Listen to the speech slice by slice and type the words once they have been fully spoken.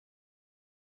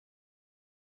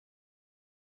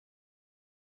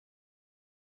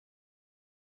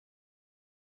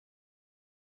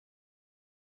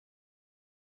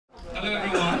Hello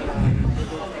everyone.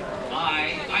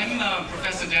 I'm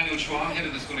Professor Daniel Chua, head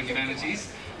of the School of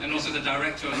Humanities, and also the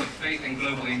Director of the Faith and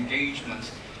Global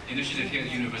Engagement Initiative here at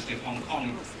the University of Hong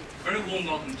Kong. Very warm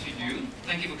welcome to you.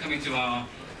 Thank you for coming to our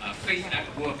Faith at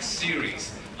Work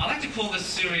series. I like to call this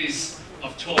series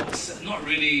of talks not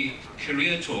really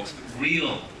career talks, but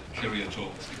real career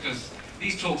talks, because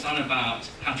these talks aren't about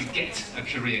how to get a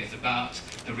career, it's about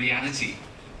the reality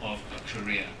of a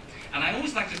career. And I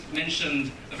always like to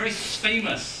mention a very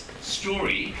famous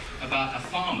story about a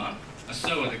farmer, a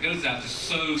sower, that goes out to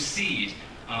sow seed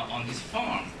on his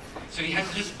farm. So he has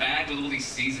this bag with all these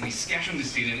seeds, and he's scattering the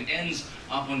seed, and it ends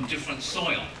up on different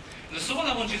soil. And the soil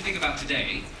I want you to think about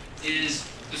today is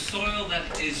the soil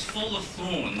that is full of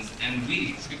thorns and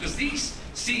weeds, because these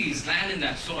seeds land in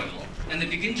that soil, and they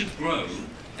begin to grow,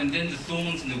 and then the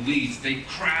thorns and the weeds, they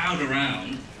crowd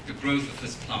around the growth of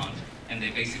this plant, and they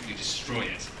basically destroy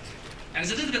it. And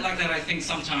it's a little bit like that, I think,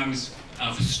 sometimes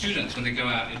for students when they go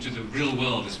out into the real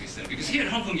world, as we said. Because here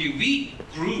at Hong Kong U, we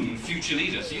groom future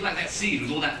leaders. So you like that seed with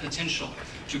all that potential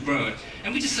to grow it.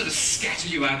 And we just sort of scatter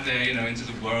you out there, you know, into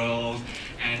the world,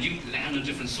 and you land on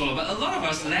different soil. But a lot of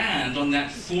us land on that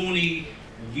thorny,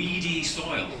 weedy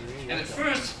soil. And at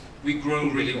first, we grow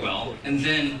really well, and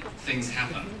then things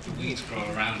happen. The weeds grow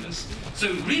around us.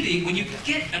 So really, when you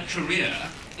get a career,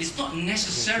 it's not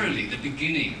necessarily the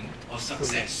beginning of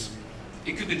success.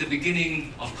 It could be the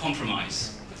beginning of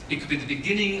compromise. It could be the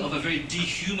beginning of a very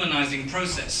dehumanizing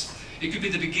process. It could be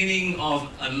the beginning of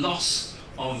a loss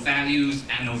of values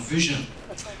and of vision.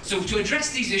 So to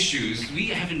address these issues, we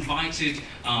have invited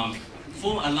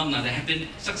former alumni that have been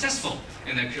successful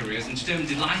in their careers, and today I'm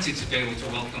delighted to be able to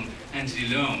welcome Antony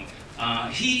Leung.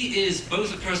 He is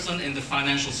both a person in the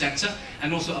financial sector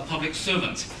and also a public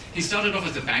servant. He started off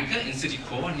as a banker in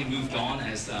Citicorp, and he moved on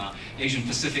as Asian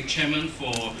Pacific chairman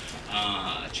for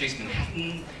Chase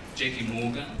Manhattan, JP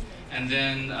Morgan, and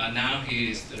then now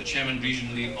he is the chairman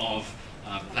regionally of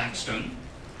Blackstone.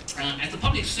 As a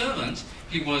public servant,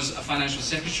 he was a financial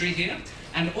secretary here,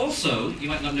 and also, you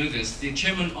might not know this, the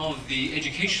chairman of the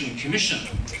Education Commission.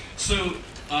 So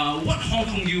what Hong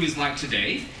Kong U is like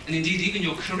today, and indeed even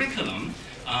your curriculum,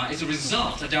 is a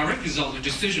result, a direct result of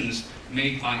decisions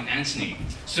made by Antony.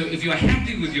 So if you're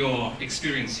happy with your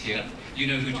experience here, you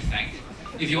know who to thank.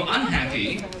 If you're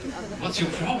unhappy, what's your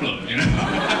problem, you know?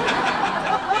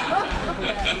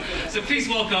 So please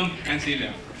welcome Antony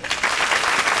Leung.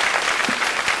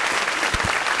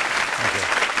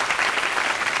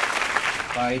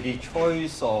 By the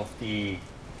choice of the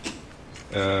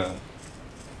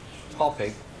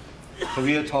topic,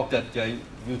 career talk, that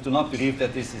you do not believe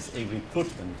that this is a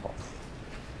recruitment talk.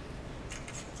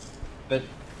 But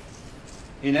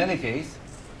in any case,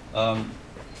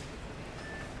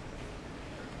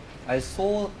 I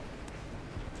saw,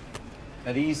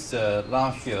 at least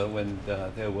last year, when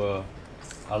there were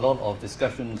a lot of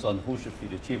discussions on who should be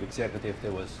the chief executive,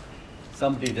 there was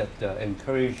somebody that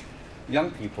encouraged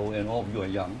young people, and all of you are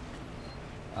young,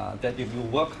 that if you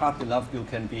work hard enough, you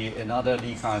can be another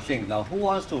Li Ka-shing. Now, who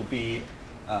wants to be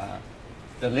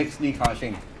the next Li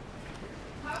Ka-shing?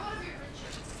 I want to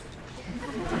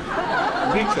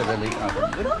be Richer than Li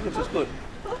Ka-shing, which is good.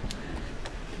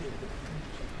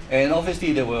 And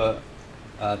obviously, there were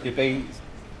debates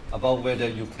about whether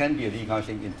you can be a Li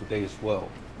Ka-shing in today's world.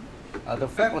 The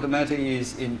fact of the matter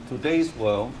is, in today's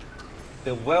world,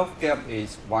 the wealth gap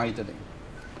is widening.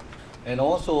 And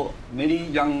also, many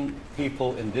young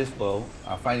people in this world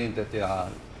are finding that there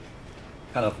are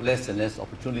kind of less and less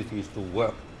opportunities to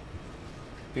work,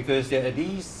 because there are at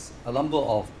least a number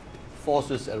of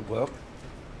forces at work.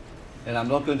 And I'm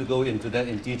not going to go into that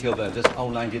in detail, but I just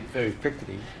outlined it very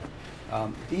quickly.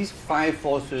 These 5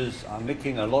 forces are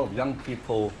making a lot of young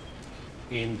people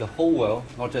in the whole world,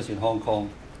 not just in Hong Kong,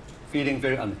 feeling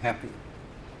very unhappy.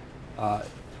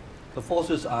 The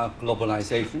forces are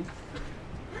globalization.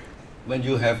 When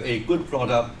you have a good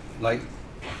product, like,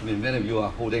 I mean, many of you are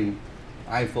holding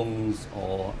iPhones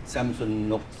or Samsung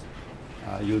Notes,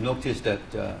 you notice that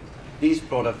these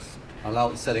products are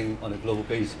now selling on a global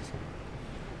basis.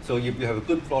 So if you have a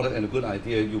good product and a good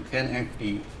idea, you can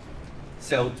actually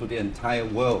sell to the entire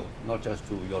world, not just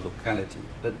to your locality.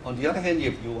 But on the other hand,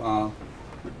 if you are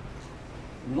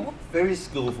not very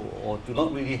skillful, or do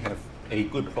not really have a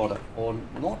good product, or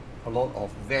not a lot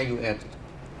of value added,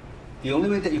 the only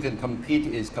way that you can compete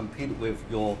is compete with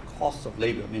your cost of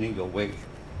labor, meaning your wage.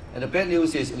 And the bad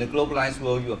news is, in a globalized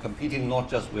world, you are competing not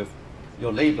just with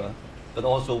your labor, but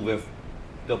also with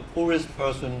the poorest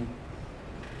person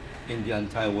in the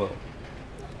entire world.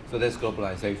 So that's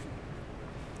globalization.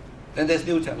 Then there's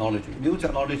new technology. New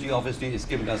technology obviously is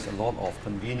giving us a lot of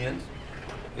convenience.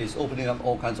 is opening up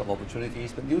all kinds of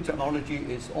opportunities, but new technology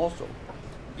is also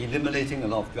eliminating a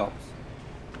lot of jobs.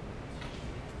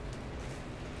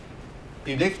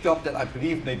 The next job that I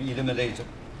believe may be eliminated,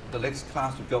 the next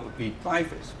class of job would be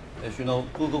drivers. As you know,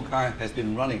 Google car has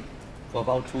been running for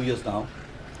about 2 years now.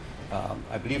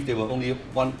 I believe there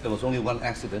was only one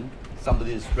accident.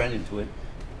 Somebody just ran into it.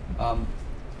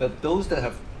 But those that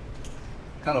have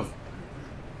kind of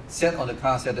sat on the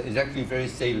car said that it's actually very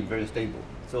safe and very stable.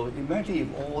 So imagine if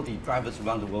all the drivers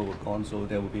around the world were gone, so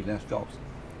there would be less jobs.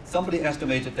 Somebody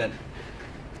estimated that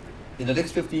in the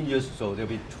next 15 years or so, there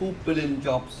will be 2 billion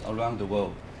jobs around the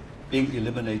world being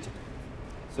eliminated.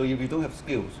 So if you don't have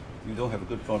skills, you don't have a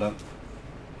good product,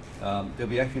 there'll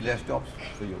be actually less jobs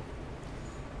for you.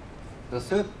 The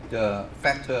third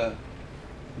factor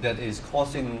that is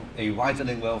causing a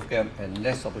widening wealth gap and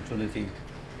less opportunity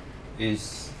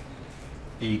is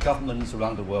the governments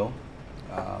around the world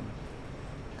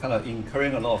kind of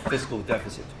incurring a lot of fiscal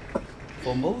deficit.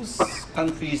 For most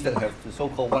countries that have the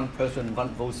so-called one person, one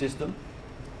vote system,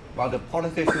 while the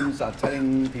politicians are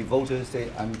telling the voters, say,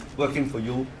 I'm working for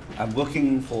you, I'm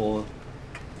working for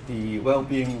the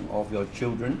well-being of your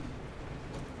children,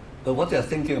 but what they're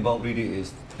thinking about really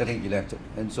is getting elected.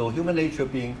 And so human nature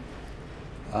being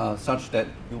such that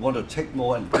you want to take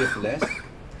more and give less.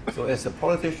 So as a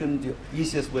politician, the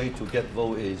easiest way to get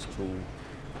vote is to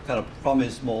kind of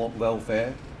promise more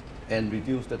welfare and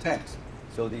reduce the tax.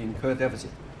 So they incur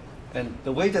deficit. And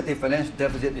the way that they finance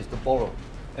deficit is to borrow.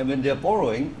 And when they're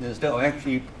borrowing, instead of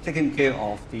actually taking care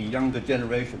of the younger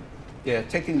generation, they're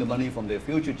taking the money from their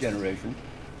future generation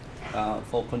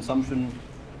for consumption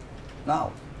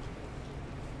now.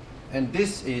 And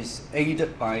this is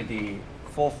aided by the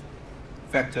fourth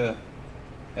factor,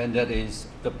 and that is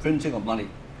the printing of money.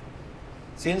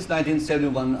 Since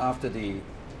 1971, after the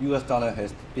US dollar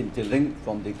has been delinked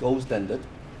from the gold standard,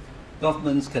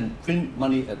 governments can print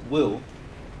money at will.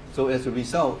 So as a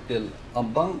result, the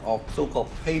amount of so-called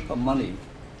paper money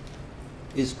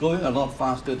is growing a lot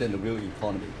faster than the real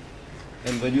economy.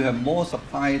 And when you have more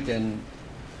supply than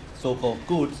so-called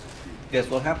goods, guess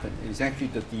what happened? It's actually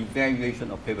the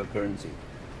devaluation of paper currency.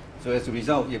 So as a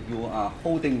result, if you are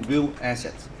holding real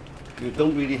assets, you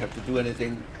don't really have to do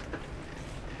anything.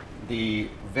 The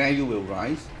value will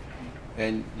rise.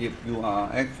 And if you are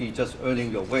actually just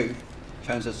earning your wage,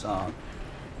 chances are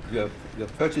your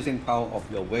purchasing power of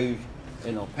your wage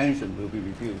and your pension will be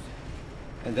reduced.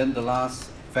 And then the last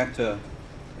factor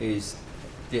is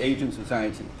the aging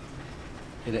society.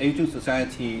 In the aging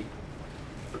society,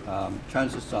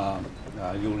 chances are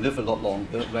you'll live a lot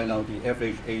longer. Right now, the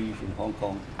average age in Hong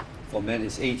Kong for men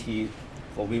is 80,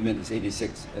 for women is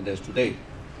 86, and that's today.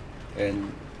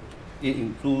 And it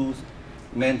includes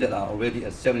men that are already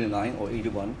at 79 or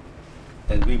 81,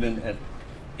 and women at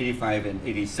 85 and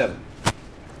 87.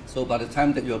 So by the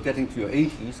time that you're getting to your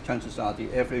 80s, chances are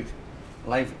the average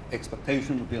life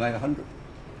expectation will be like 100.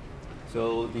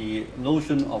 So the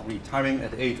notion of retiring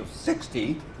at the age of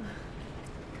 60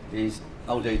 is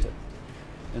outdated.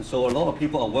 And so a lot of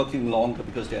people are working longer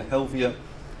because they're healthier.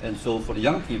 And so for the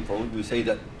young people, you say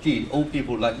that, gee, old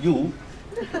people like you,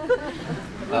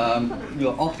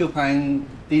 you're occupying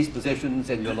these positions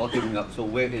and you're not giving up. So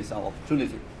where is our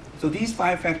opportunity? So these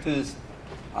 5 factors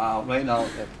are right now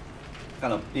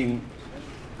kind of being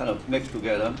mixed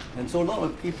together. And so a lot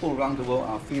of people around the world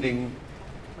are feeling,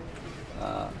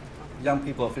 young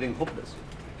people are feeling hopeless.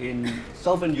 In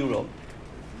Southern Europe,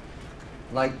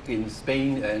 like in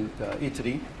Spain and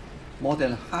Italy, more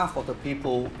than half of the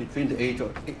people between the age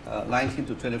of 19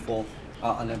 to 24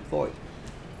 are unemployed.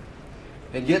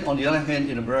 And yet, on the other hand,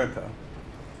 in America,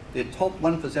 the top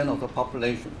 1% of the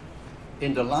population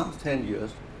in the last 10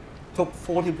 years took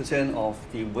 40% of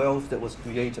the wealth that was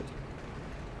created.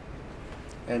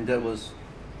 And that was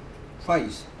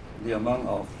twice the amount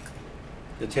of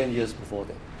the 10 years before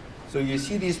that. So you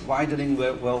see this widening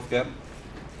wealth gap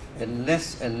and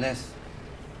less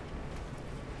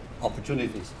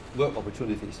opportunities, work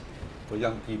opportunities for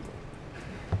young people.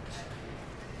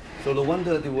 So no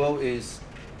wonder the world is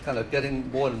kind of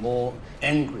getting more and more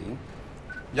angry.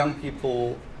 Young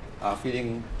people are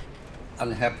feeling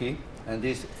unhappy, and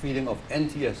this feeling of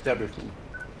anti-establishment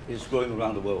is growing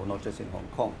around the world, not just in Hong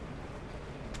Kong.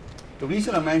 The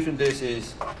reason I mention this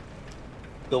is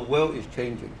the world is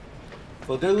changing.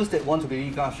 For those that want to be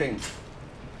Li Ka-shing,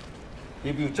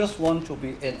 if you just want to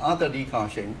be another Li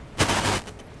Ka-shing,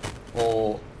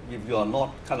 or if you are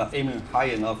not kind of aiming high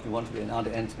enough, you want to be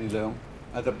another Antony Leung,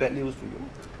 I got bad news for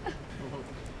you.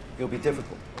 It'll be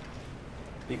difficult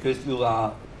because you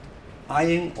are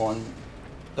eyeing on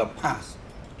the past.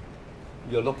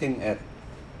 You're looking at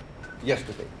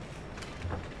yesterday.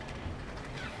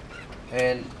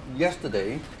 And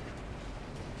yesterday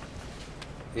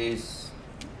is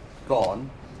gone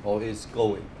or is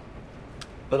going.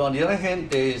 But on the other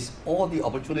hand, there is all the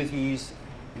opportunities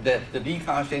that the Li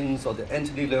Ka-shings or the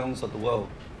Antony Leungs of the world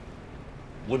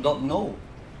would not know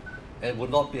and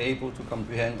would not be able to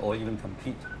comprehend or even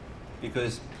compete,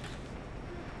 because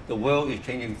the world is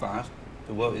changing fast.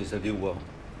 The world is a new world.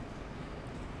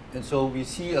 And so we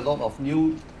see a lot of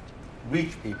new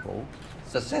rich people,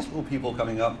 successful people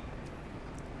coming up.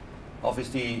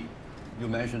 Obviously, you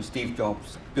mentioned Steve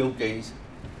Jobs, Bill Gates.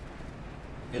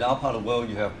 In our part of the world,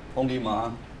 you have Tony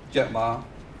Ma, Jack Ma,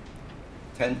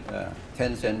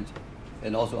 Tencent,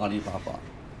 and also Alibaba.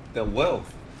 Their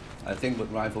wealth, I think,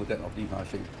 would rival that of Li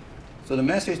Ka-shing. So the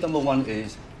message number one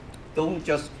is, don't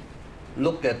just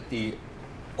look at the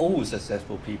old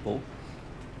successful people,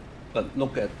 but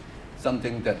look at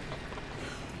something that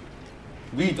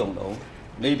we don't know,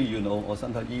 maybe you know, or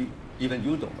sometimes even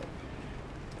you don't know.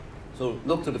 So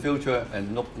look to the future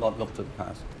and not look to the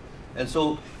past. And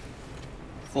so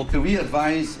for career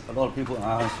advice, a lot of people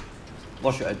ask,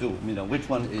 what should I do?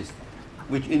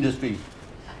 Which industry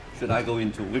should I go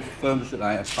into? Which firm should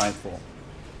I apply for?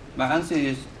 My answer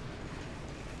is,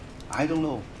 I don't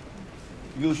know.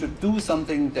 You should do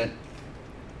something that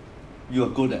you are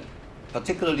good at.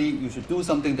 Particularly, you should do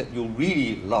something that you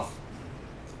really love.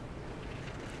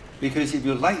 Because if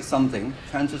you like something,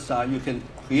 chances are you can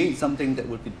create something that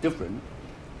would be different,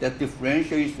 that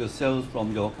differentiates yourselves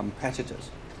from your competitors.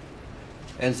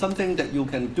 And something that you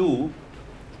can do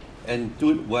and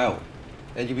do it well.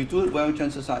 And if you do it well,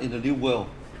 chances are in the new world,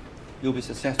 you'll be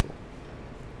successful.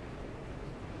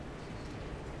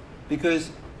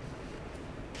 Because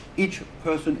each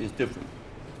person is different.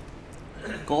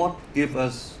 God gave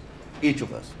us, each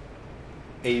of us,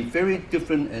 a very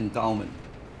different endowment.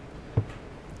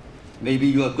 Maybe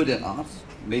you are good at arts,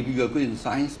 maybe you are good in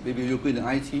science, maybe you're good in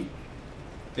IT,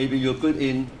 maybe you're good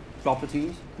in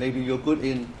properties, maybe you're good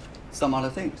in some other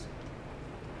things.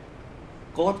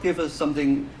 God gave us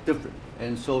something different,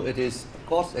 and so it is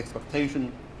God's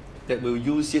expectation that we'll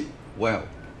use it well.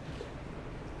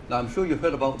 Now, I'm sure you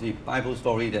heard about the Bible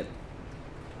story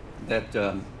that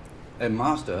a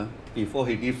master, before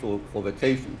he leaves for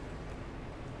vacation,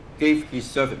 gave his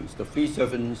servants, the 3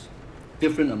 servants,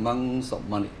 different amounts of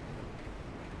money.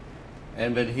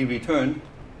 And when he returned,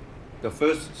 the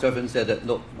first servant said that,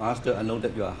 look, master, I know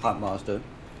that you are a hard master.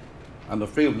 I'm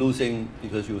afraid of losing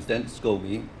because you will then scold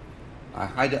me. I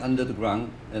hide it under the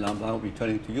ground and I'm now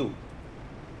returning to you.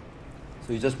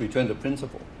 So he just returned the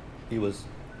principal. He was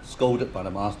scolded by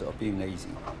the master of being lazy.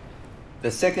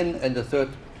 The second and the third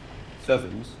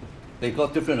servants, they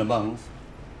got different amounts,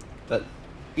 but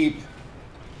each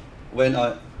went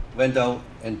out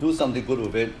and do something good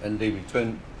with it, and they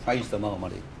returned twice the amount of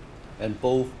money. And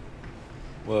both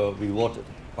were rewarded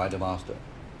by the master.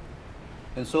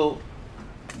 And so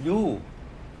you,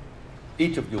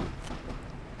 each of you,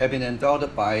 have been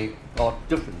endowed by God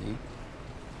differently,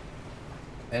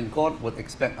 and God would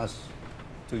expect us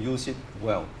to use it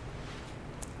well.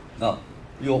 Now,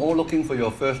 you're all looking for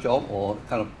your first job or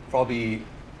kind of probably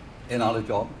another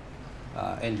job,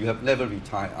 and you have never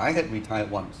retired. I had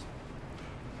retired once,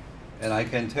 and I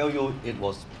can tell you it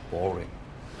was boring.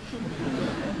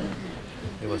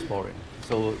 It was boring.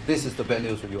 So this is the bad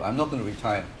news for you. I'm not going to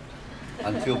retire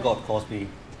until God calls me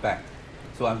back.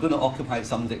 So I'm going to occupy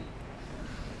something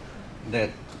that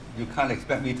you can't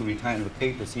expect me to retire and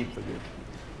vacate the seat for you.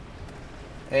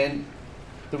 And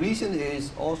the reason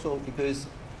is also because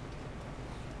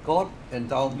God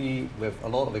endowed me with a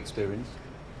lot of experience,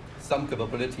 some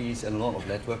capabilities, and a lot of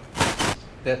network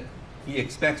that He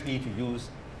expects me to use,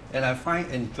 and I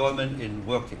find enjoyment in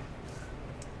working.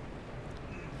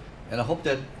 And I hope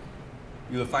that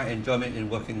you will find enjoyment in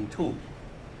working too.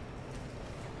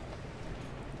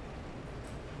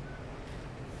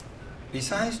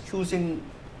 Besides choosing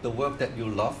the work that you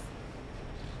love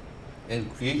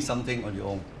and create something on your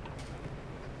own,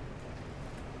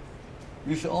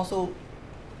 you should also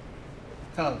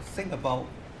kind of think about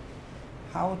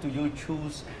how do you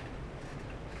choose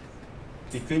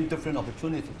between different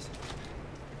opportunities.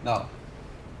 Now,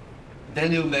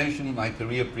 Daniel mentioned my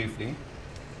career briefly.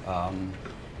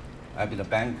 I've been a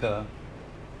banker,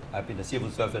 I've been a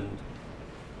civil servant.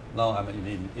 Now I'm in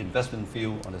the investment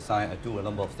field on the side. I do a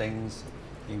number of things,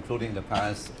 including in the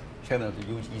past, chairman of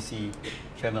the UGC,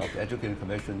 chairman of the Education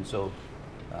Commission. So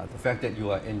the fact that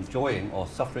you are enjoying or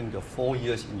suffering the 4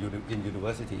 years in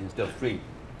university instead of 3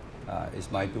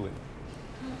 is my doing.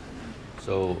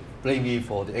 So blame me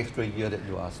for the extra year that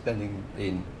you are spending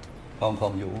in Hong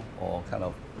Kong U, or kind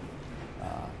of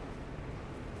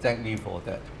thank me for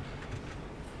that.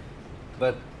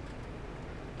 But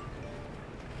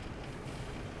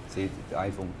say the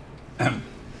iPhone.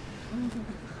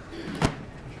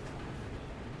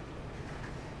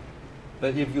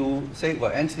 But if you say,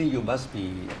 well, Anthony, you must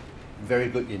be very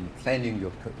good in planning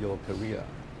your career,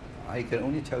 I can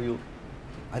only tell you,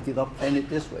 I did not plan it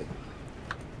this way.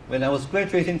 When I was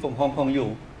graduating from Hong Kong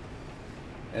U,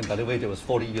 and by the way, that was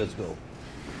 40 years ago,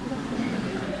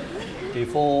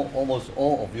 before almost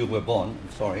all of you were born,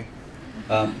 I'm sorry,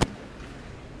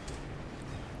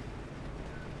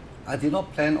 I did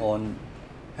not plan on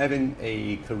having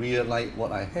a career like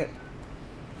what I had.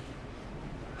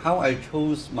 How I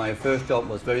chose my first job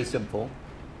was very simple,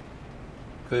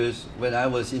 because when I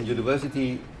was in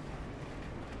university,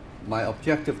 my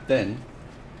objective then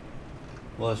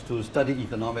was to study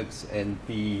economics and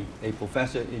be a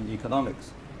professor in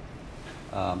economics.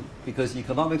 Because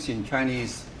economics in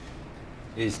Chinese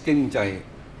is 經濟,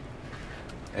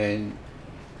 and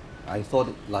I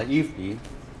thought naively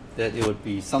that it would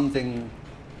be something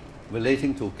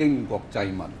relating to 經國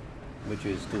濟民, which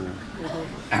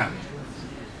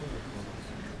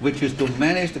is to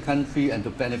manage the country and to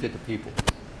benefit the people.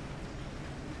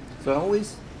 So I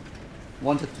always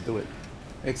wanted to do it.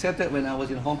 Except that when I was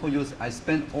in Hong Kong Youth, I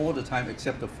spent all the time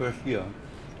except the first year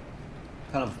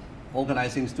kind of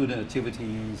organizing student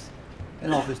activities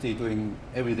and obviously doing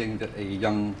everything that a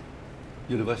young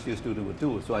university student would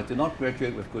do. So I did not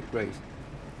graduate with good grades.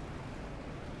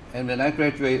 And when I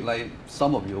graduate, like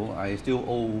some of you, I still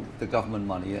owe the government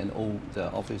money and owe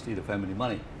obviously the family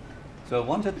money. So I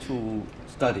wanted to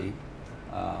study,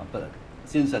 but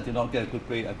since I did not get a good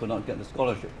grade, I could not get the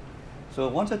scholarship. So I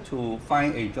wanted to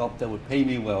find a job that would pay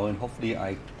me well, and hopefully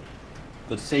I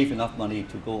could save enough money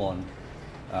to go on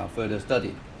further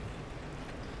study.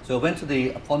 So I went to the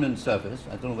appointment service,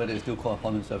 I don't know whether it's still called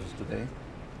appointment service today,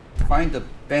 find the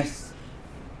best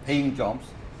paying jobs,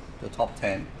 the top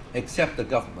 10, except the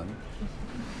government,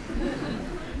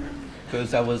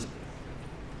 because I was,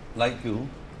 like you,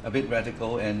 a bit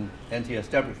radical and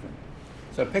anti-establishment.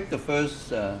 So I picked the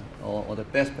first or the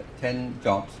best 10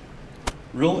 jobs,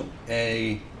 wrote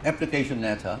an application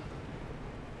letter,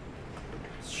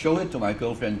 showed it to my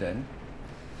girlfriend then.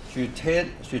 She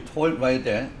told right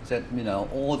there, said, you know,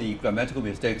 all the grammatical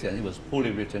mistakes, and it was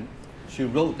poorly written. She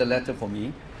wrote the letter for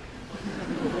me,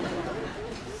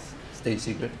 state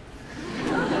secret,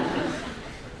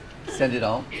 sent it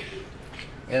out,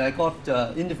 and I got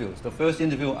interviews. The first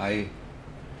interview, I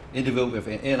interviewed with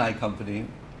an airline company,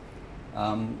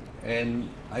 and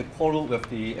I quarreled with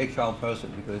the HR person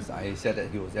because I said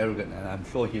that he was arrogant, and I'm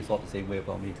sure he thought the same way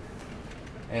about me.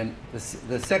 And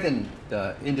the second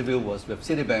interview was with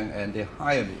Citibank, and they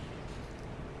hired me.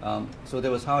 So that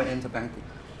was how I entered banking.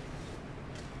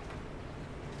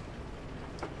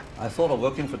 I thought of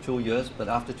working for 2 years, but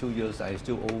after 2 years, I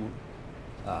still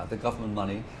owe the government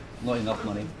money, not enough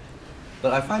money.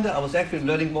 But I find that I was actually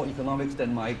learning more economics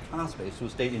than my classmates who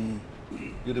stayed in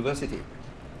university.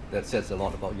 That says a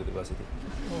lot about university.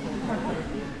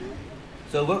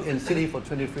 So I worked in Citi for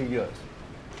 23 years.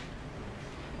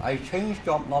 I changed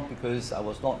job not because I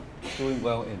was not doing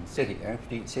well in Citi.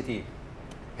 Actually, Citi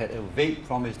had a vague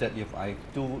promise that if I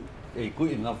do a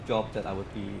good enough job, that I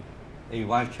would be a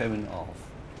vice chairman of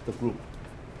the group.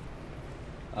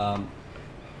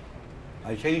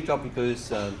 I changed job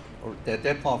because at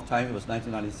that point of time, it was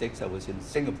 1996, I was in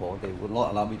Singapore. They would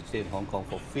not allow me to stay in Hong Kong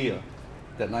for fear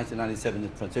that 1997 the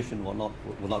transition will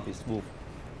not be smooth.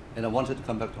 And I wanted to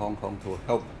come back to Hong Kong to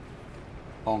help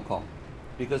Hong Kong,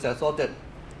 because I thought that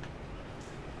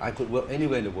I could work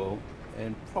anywhere in the world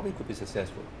and probably could be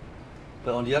successful.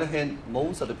 But on the other hand,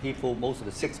 most of the people, most of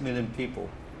the 6 million people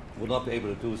would not be able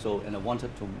to do so, and I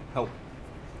wanted to help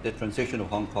the transition of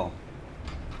Hong Kong.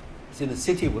 Since the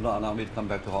city would not allow me to come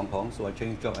back to Hong Kong, so I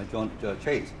changed job, I joined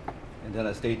Chase, and then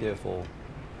I stayed there for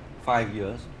 5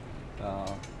 years.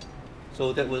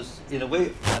 So that was, in a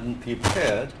way,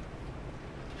 unprepared,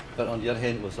 but on the other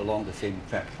hand, it was along the same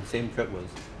track. The same track was,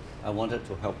 I wanted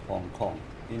to help Hong Kong.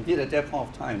 Indeed, at that point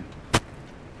of time,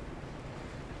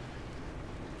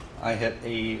 I had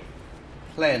a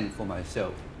plan for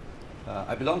myself.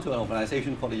 I belong to an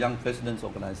organization called the Young Presidents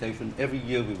Organization. Every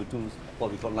year we would do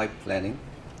what we call life planning,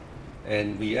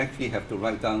 and we actually have to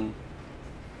write down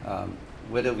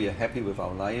whether we are happy with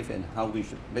our life and how we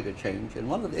should make a change. And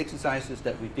one of the exercises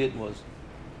that we did was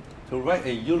to write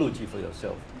a eulogy for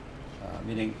yourself,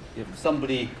 meaning if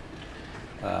somebody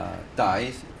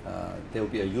dies, there will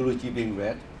be a eulogy being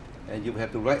read, and you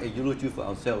have to write a eulogy for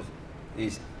ourselves.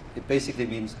 It basically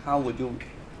means how would you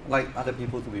like other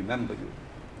people to remember you.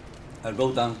 I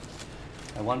wrote down,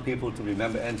 I want people to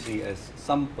remember Antony as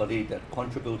somebody that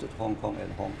contributed to Hong Kong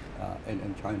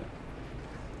and China.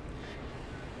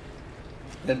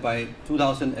 Then by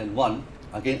 2001,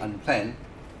 again unplanned,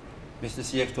 Mr.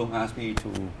 CX Tung asked me to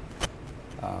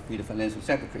be the financial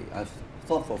secretary. I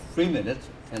thought for 3 minutes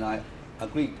and I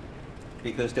agreed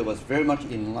because that was very much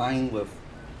in line with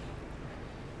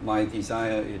my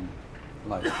desire in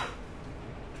life.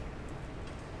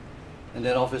 And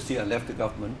then obviously I left the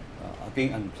government,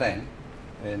 again unplanned,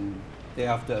 and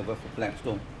thereafter I worked for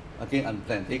Blackstone, again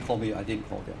unplanned. They called me, I didn't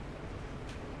call them.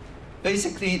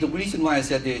 Basically, the reason why I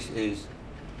said this is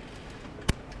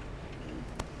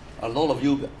a lot of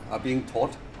you are being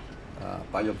taught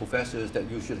by your professors that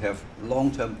you should have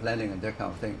long-term planning and that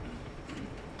kind of thing.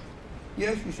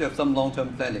 Yes, you should have some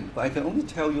long-term planning, but I can only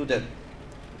tell you that,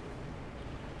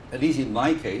 at least in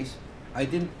my case, I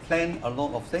didn't plan a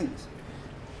lot of things.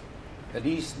 At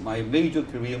least my major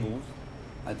career moves,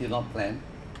 I did not plan.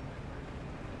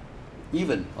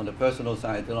 Even on the personal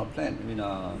side, I did not plan. I mean,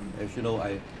 as you know,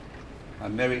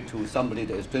 I'm married to somebody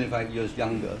that is 25 years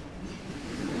younger.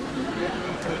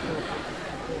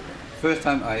 First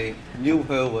time I knew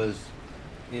her was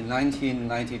in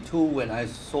 1992 when I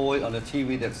saw it on the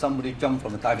TV that somebody jumped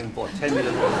from a diving board 10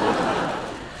 meters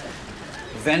over,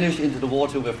 vanished into the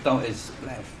water without a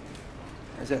splash.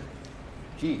 I said,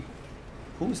 gee,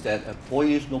 who's that? A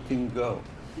boyish-looking girl.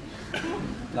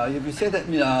 Now, if you say that,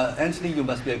 Antony, you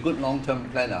must be a good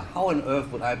long-term planner. How on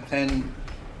earth would I plan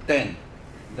then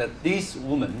that this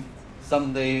woman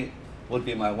someday would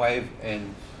be my wife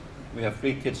and we have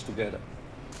 3 kids together?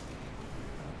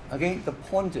 Again, the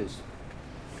point is,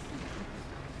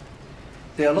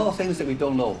 there are a lot of things that we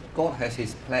don't know. God has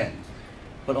His plans.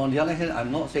 But on the other hand,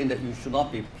 I'm not saying that you should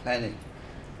not be planning.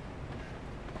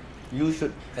 You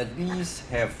should at least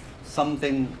have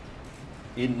something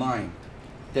in mind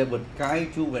that would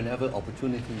guide you whenever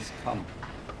opportunities come.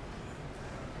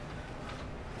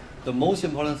 The most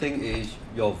important thing is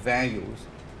your values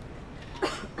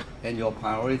and your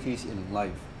priorities in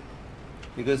life.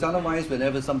 Because otherwise,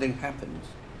 whenever something happens,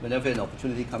 whenever an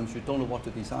opportunity comes, you don't know what to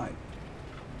decide.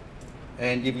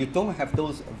 And if you don't have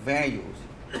those values,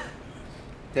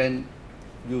 then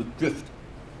you drift.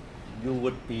 You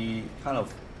would be kind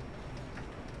of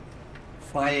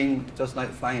flying, just like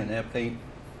flying an airplane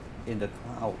in the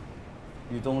cloud.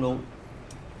 You don't know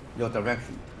your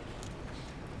direction.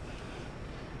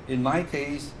 In my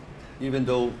case, even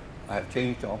though I have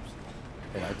changed jobs,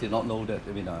 and I did not know that,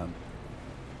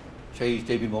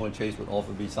 JP Morgan Chase would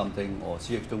offer me something, or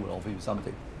CX Tung would offer me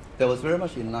something. That was very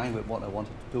much in line with what I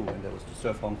wanted to do, and that was to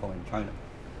serve Hong Kong and China.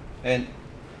 And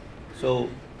so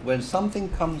when something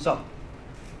comes up,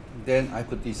 then I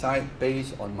could decide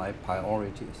based on my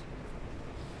priorities.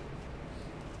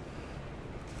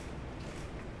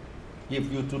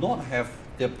 If you do not have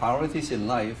the priorities in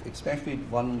life, especially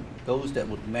those that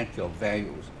would match your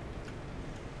values,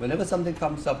 whenever something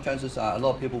comes up, chances are a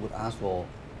lot of people would ask for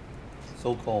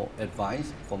so-called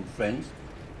advice from friends.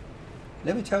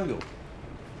 Let me tell you,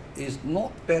 it's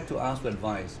not bad to ask for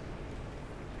advice,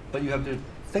 but you have to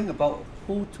think about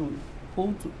who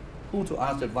to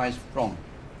ask advice from.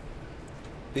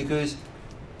 Because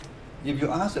if you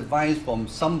ask advice from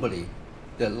somebody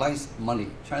that likes money,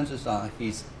 chances are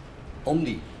his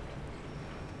only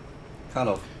kind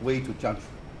of way to judge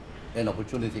an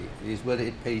opportunity is whether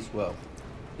it pays well.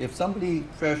 If somebody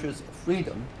treasures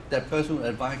freedom, that person will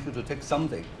advise you to take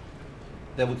something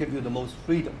that will give you the most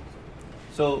freedom.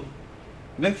 So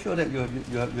make sure that you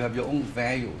have your own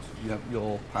values, you have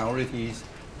your priorities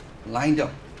lined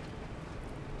up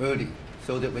early,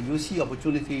 so that when you see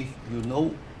opportunities, you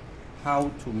know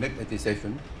how to make a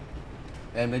decision.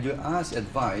 And when you ask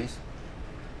advice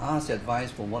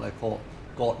from what I call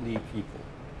godly people.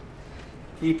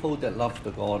 People that love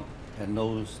the God and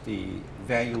knows the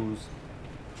values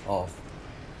of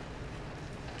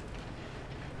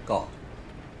God.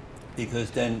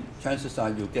 Because then chances are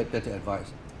you'll get better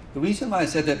advice. The reason why I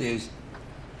said that is,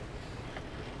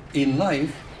 in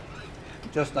life,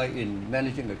 just like in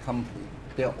managing a company,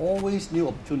 there are always new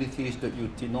opportunities that you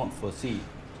did not foresee.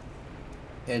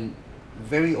 And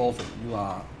very often you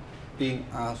are being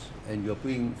asked and you're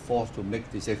being forced to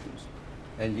make decisions.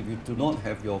 And if you do not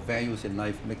have your values in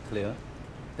life made clear,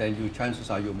 then chances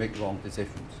are you'll make wrong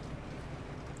decisions.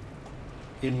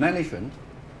 In management,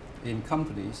 in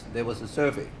companies, there was a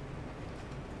survey.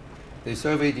 They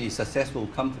surveyed the successful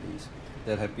companies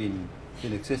that have been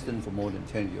in existence for more than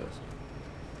 10 years.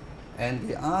 And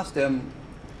they asked them,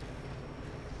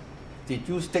 did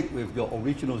you stick with your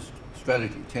original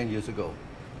strategy 10 years ago?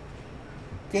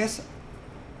 Guess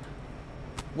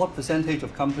what percentage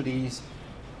of companies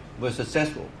were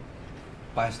successful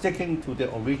by sticking to their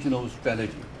original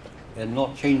strategy and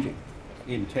not changing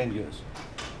in 10 years?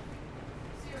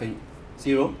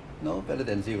 0. No, better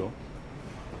than 0.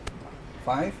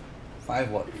 5?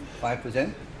 5 what?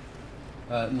 5%?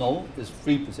 No, it's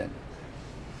 3%.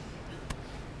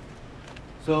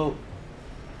 So,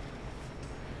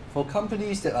 for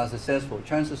companies that are successful,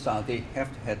 chances are they have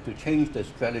had to change their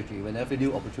strategy whenever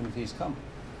new opportunities come.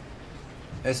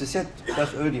 As I said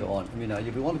just earlier on,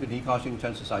 if you want to be Lee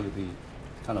chances are you'll be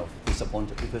kind of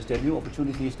disappointed because there are new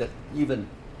opportunities that even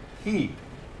he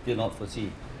did not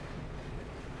foresee.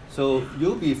 So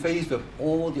you'll be faced with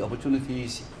all the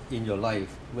opportunities in your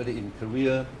life, whether in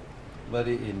career,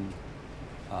 whether in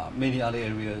many other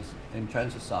areas, and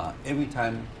chances are every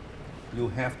time you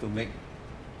have to make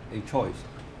a choice.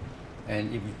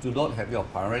 And if you do not have your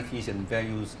priorities and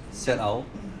values set out,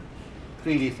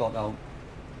 clearly thought out,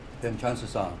 then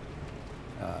chances are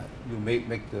you may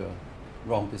make the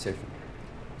wrong decision.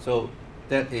 So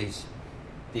that is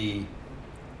the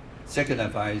second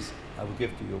advice I will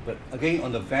give to you. But again,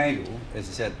 on the value, as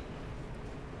I said,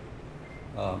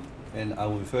 and I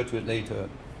will refer to it later,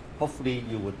 hopefully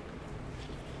you would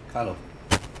kind of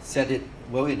set it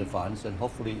well in advance and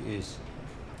hopefully is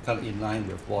kind of in line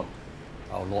with what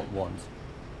our Lord wants.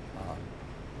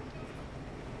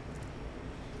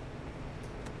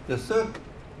 The third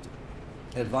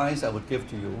advice I would give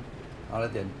to you, other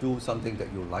than do something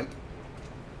that you like,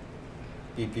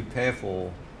 be prepared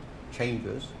for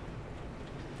changes,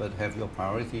 but have your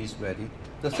priorities ready.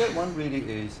 The third one really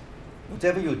is,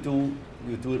 whatever you do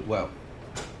it well.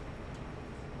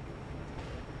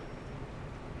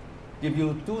 If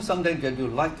you do something that you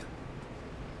like,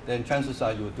 then chances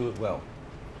are you'll do it well.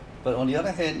 But on the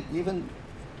other hand, even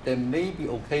there may be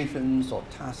occasions or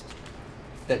tasks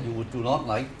that you do not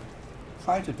like,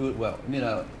 try to do it well.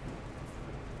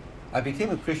 I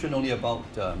became a Christian only about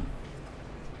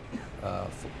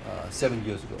 7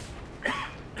 years ago.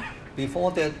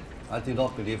 Before that, I did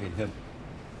not believe in him.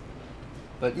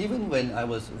 But even when I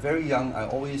was very young, I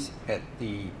always had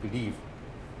the belief,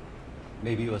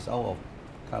 maybe it was out of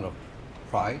kind of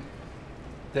pride,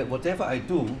 that whatever I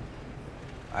do,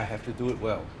 I have to do it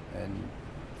well. And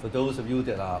for those of you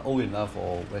that are old enough,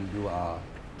 or when you are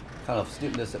kind of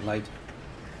sleepless at night,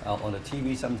 on the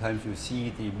TV sometimes you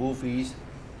see the movies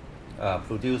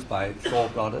produced by Shaw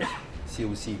Brothers,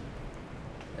 COC.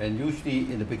 And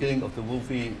usually in the beginning of the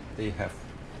movie, they have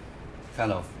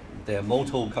kind of their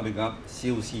motto coming up,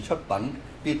 邵氏出品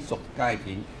必屬佳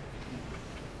片.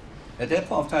 At that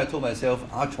point of time, I told myself,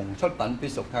 阿松出品必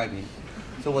屬佳片.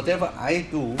 So whatever I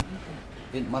do,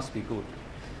 it must be good.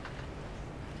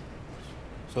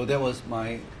 So that was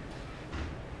my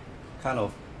kind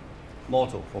of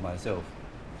motto for myself.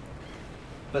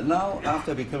 But now,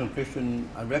 after becoming a Christian,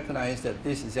 I recognize that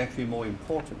this is actually more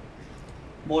important.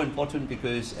 More important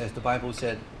because, as the Bible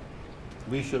said,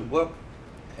 we should work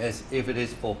as if it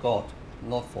is for God,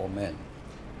 not for man.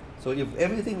 So if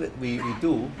everything that we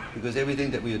do, because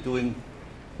everything that we are doing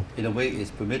in a way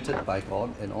is permitted by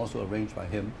God and also arranged by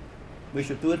Him, we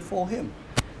should do it for Him.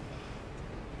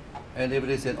 And if it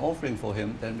is an offering for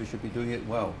Him, then we should be doing it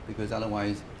well, because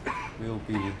otherwise we will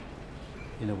be,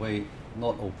 in a way,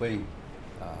 not obeying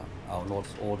our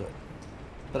Lord's order.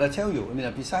 But I tell you,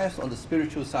 besides on the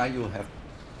spiritual side, you have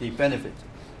the benefit.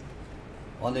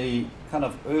 On a kind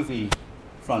of earthly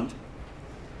front,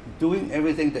 doing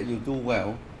everything that you do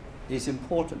well is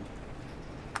important,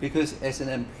 because as an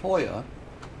employer,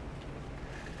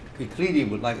 we clearly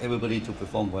would like everybody to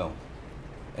perform well.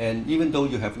 And even though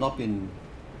you have not been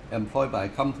employed by a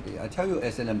company, I tell you,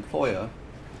 as an employer,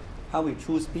 how we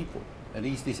choose people, at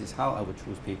least this is how I would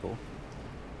choose people.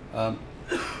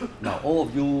 Now, all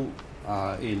of you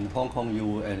are in Hong Kong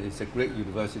U, and it's a great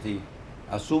university.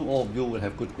 I assume all of you will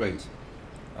have good grades.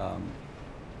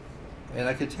 And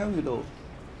I can tell you though,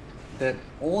 that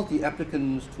all the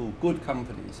applicants to good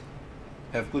companies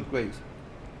have good grades.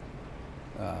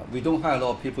 We don't hire a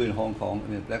lot of people in Hong Kong.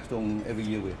 Blackstone, every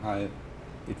year we hire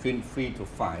between 3 to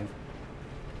 5.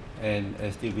 And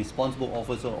as the responsible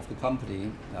officer of the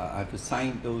company, I have to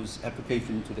sign those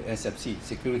applications to the SFC,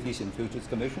 Securities and Futures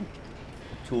Commission,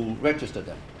 to register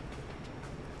them.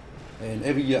 And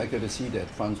every year I get to see their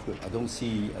transcript. I don't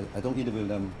interview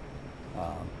them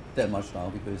that much now,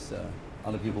 because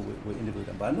other people will interview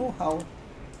them. But I know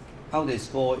how they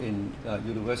score in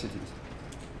universities.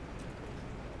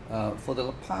 For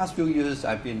the past few years,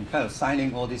 I've been kind of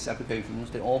signing all these applications.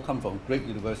 They all come from great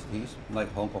universities,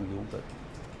 like Hong Kong U, but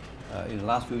in the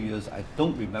last few years, I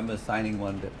don't remember signing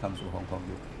one that comes from Hong Kong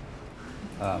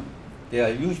U. They are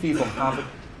usually from Harvard,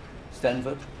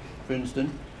 Stanford,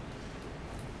 Princeton,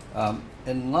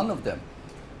 and none of them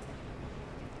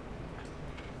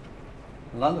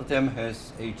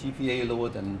has a GPA lower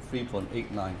than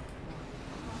 3.89.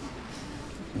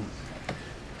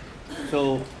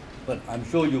 So, but I'm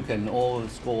sure you can all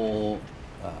score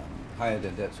higher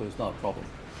than that, so it's not a problem.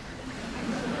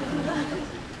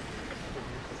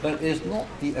 But it's not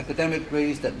the academic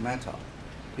grades that matter,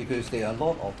 because there are a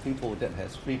lot of people that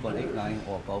has 3.89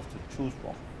 or above to choose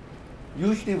from.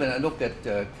 Usually when I look at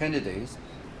candidates,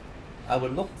 I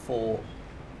would look for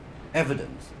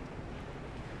evidence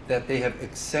that they have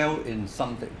excelled in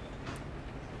something,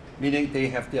 meaning they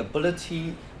have the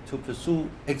ability to pursue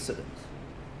excellence.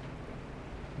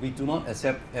 We do not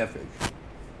accept average.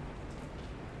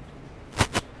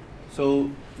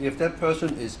 So if that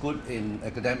person is good in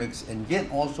academics and yet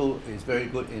also is very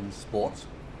good in sports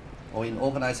or in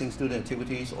organizing student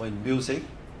activities or in music,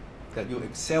 that you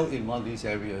excel in one of these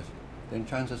areas, then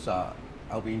chances are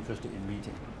I'll be interested in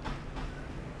meeting.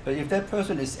 But if that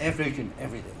person is average in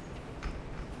everything,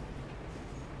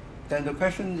 then the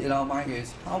question in our mind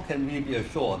is, how can we be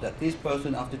assured that this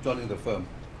person, after joining the firm,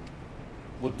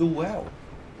 would do well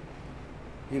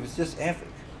if it's just average?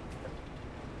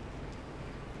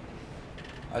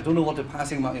 I don't know what the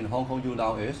passing mark in Hong Kong U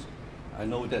now is. I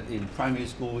know that in primary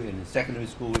school, in secondary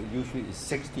school, it usually is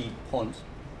 60 points.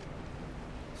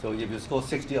 So if you score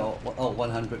 60 or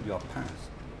 100, you are passed.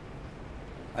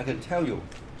 I can tell you,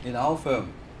 in our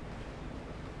firm,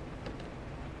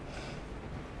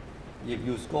 if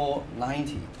you score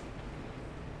 90,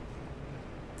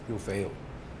 you fail.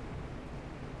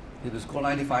 If you score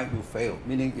 95, you fail.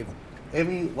 Meaning if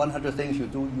every 100 things you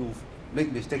do, you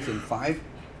make mistakes in 5,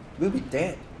 you'll be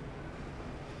dead.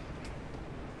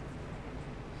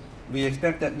 We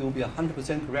expect that you'll be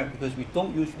 100% correct because we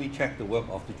don't usually check the work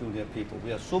of the junior people.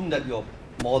 We assume that your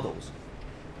models,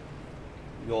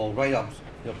 your write-ups,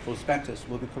 your prospectus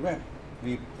will be correct.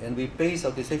 We base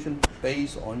our decision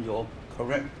based on your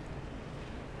correct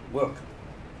work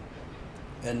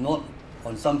and not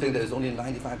on something that is only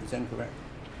 95% correct.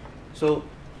 So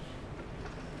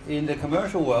in the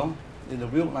commercial world, in the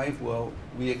real life world,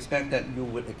 we expect that you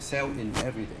would excel in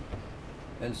everything.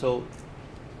 And so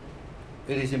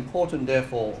it is important,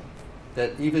 therefore,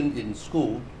 that even in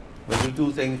school, when you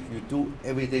do things, you do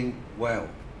everything well.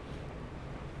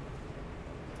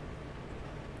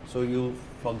 So you,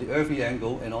 from the earthly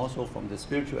angle and also from the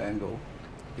spiritual angle,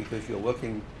 because you're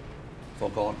working for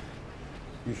God,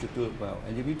 you should do it well.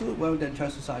 And if you do it well, then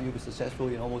chances are you'll be successful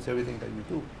in almost everything that you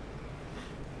do.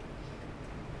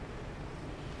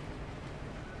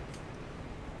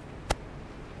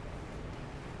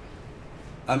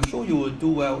 I'm sure you will do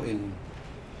well in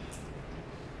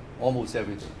almost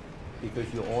everything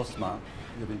because you're all smart,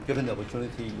 you've been given the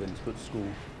opportunity, you're in good school,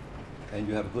 and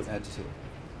you have a good attitude.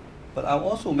 But I'll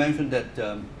also mention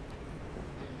that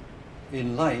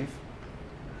in life,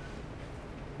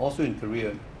 also in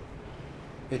career,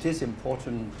 it is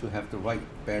important to have the right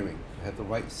bearing, to have the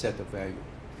right set of value.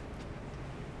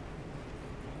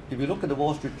 If you look at the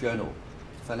Wall Street Journal,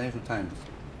 Financial Times,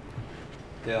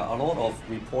 there are a lot of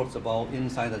reports about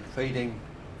insider trading,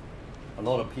 a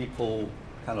lot of people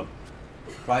kind of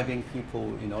bribing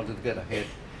people in order to get ahead,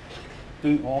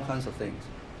 doing all kinds of things.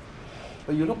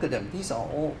 But you look at them, these are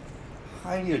all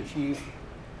highly achieved,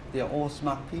 they are all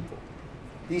smart people.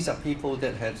 These are people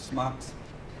that had smart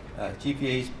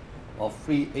GPAs of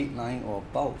 3.89 or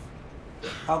above.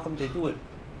 How come they do it?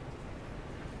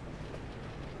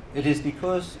 It is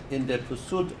because in their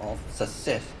pursuit of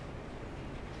success,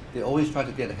 they always try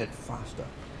to get ahead faster.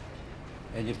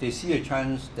 And if they see a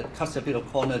chance that cuts a bit of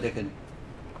corner, they can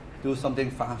do something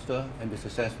faster and be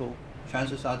successful,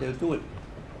 chances are they'll do it.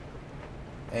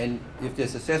 And if they're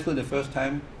successful the first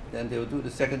time, then they'll do it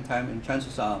the second time, and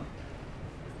chances are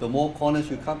the more corners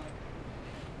you cut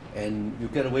and you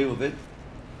get away with it,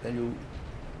 then you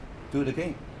do it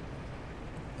again.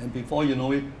 And before you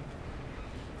know it,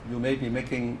 you may be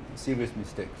making serious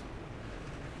mistakes.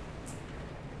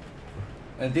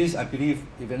 And this, I believe,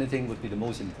 if anything, would be the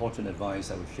most important advice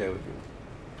I would share with you.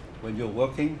 When you're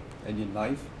working and in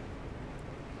life,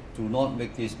 do not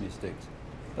make these mistakes.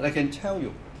 But I can tell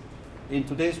you, in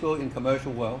today's world, in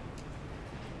commercial world,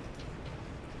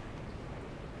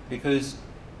 because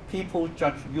people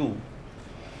judge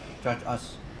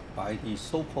us by the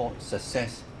so-called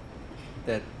success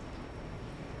that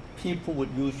people would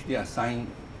usually assign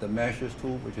the measures to,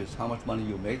 which is how much money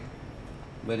you make,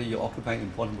 whether you're occupying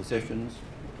important positions,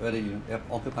 whether you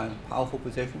occupy powerful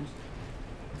positions.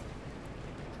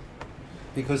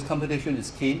 Because competition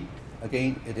is keen.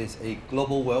 Again, it is a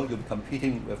global world. You'll be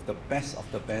competing with the best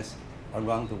of the best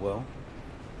around the world.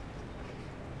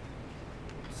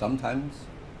 Sometimes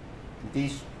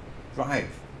this drive,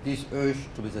 this urge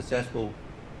to be successful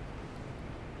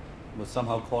will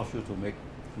somehow cause you to make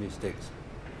mistakes.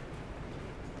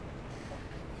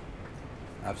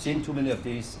 I've seen too many of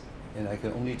these, and I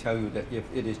can only tell you that if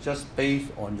it is just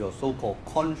based on your so-called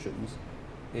conscience,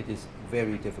 it is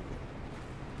very difficult.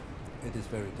 It is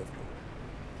very difficult.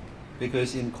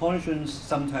 Because in conscience,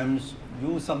 sometimes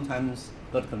you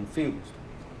get confused.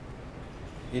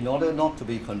 In order not to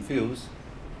be confused,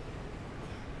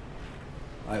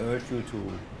 I urge you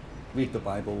to read the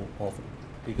Bible often.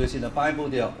 Because in the Bible,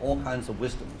 there are all kinds of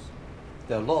wisdoms.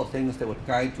 There are a lot of things that would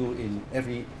guide you in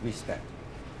every respect.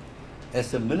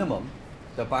 As a minimum,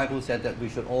 the Bible said that we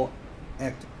should all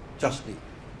act justly,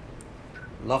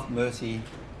 love mercy,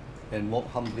 and walk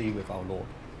humbly with our Lord.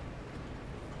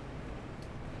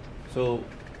 So,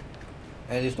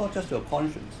 and it's not just your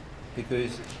conscience,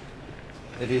 because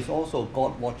it is also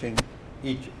God watching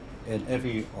each and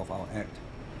every of our act.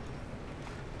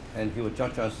 And He will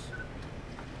judge us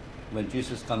when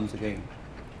Jesus comes again,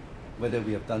 whether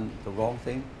we have done the wrong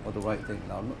thing or the right thing.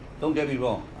 Now, don't get me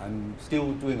wrong, I'm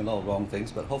still doing a lot of wrong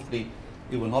things, but hopefully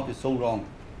it will not be so wrong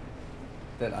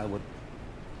that I would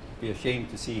be ashamed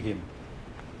to see Him.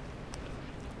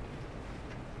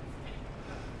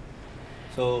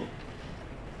 So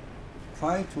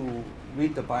try to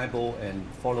read the Bible and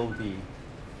follow the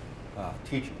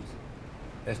teachings.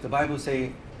 As the Bible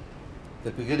says,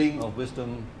 the beginning of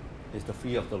wisdom is the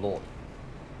fear of the Lord.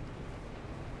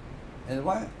 And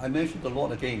why I mentioned the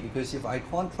Lord again, because if I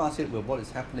contrast it with what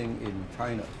is happening in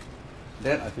China,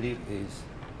 that I believe is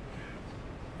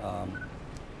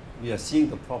we are seeing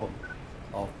the problem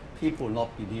of people not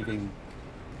believing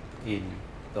in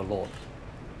the Lord.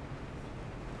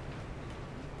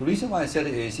 The reason why I said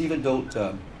it is, even though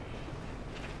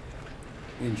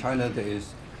in China there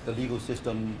is the legal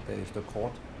system, there is the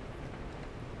court,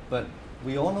 but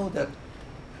we all know that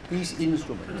these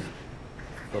instruments,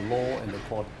 the law and the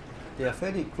court, they are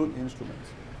fairly crude instruments.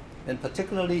 And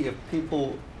particularly if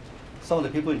some of the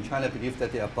people in China believe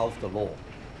that they are above the law,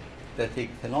 that they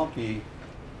cannot be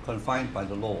confined by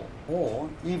the law, or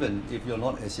even if you're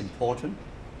not as important,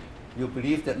 you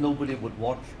believe that nobody would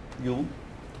watch you,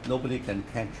 nobody can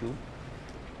catch you,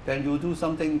 then you do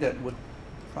something that would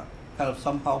kind of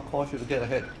somehow cause you to get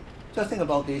ahead. Just think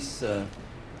about this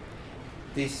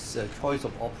choice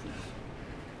of options.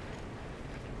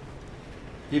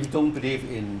 If you don't believe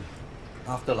in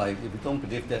afterlife, if you don't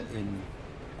believe that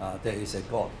there is a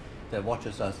God that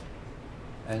watches us,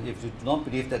 and if you do not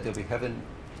believe that there will be heaven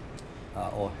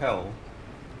or hell,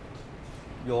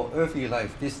 your earthly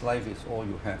life, this life is all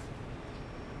you have.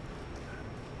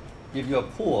 If you are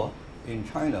poor in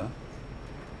China,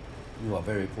 you are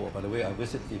very poor. By the way, I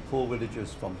visit the poor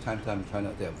villages from time to time in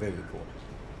China, they are very poor.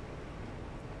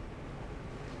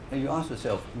 And you ask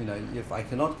yourself, if I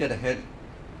cannot get ahead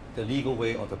the legal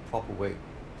way or the proper way,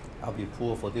 I'll be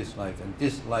poor for this life, and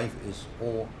this life is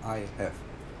all I have.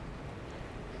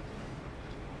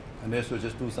 I may as well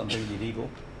just do something illegal.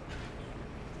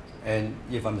 And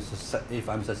if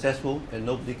I'm successful and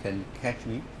nobody can catch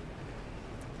me,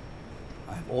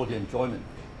 I have all the enjoyment.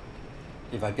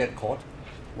 If I get caught,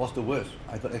 what's the worst?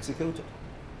 I got executed.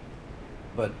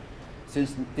 But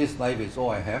since this life is all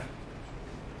I have,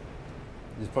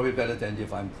 it's probably better than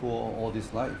if I'm poor all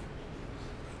this life.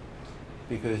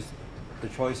 Because the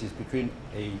choice is between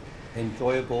an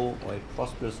enjoyable or a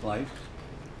prosperous life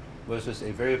versus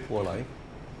a very poor life.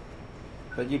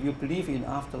 But if you believe in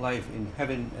afterlife, in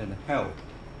heaven and hell,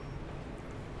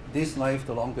 this life,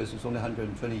 the longest, is only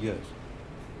 120 years.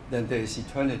 Then there is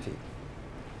eternity.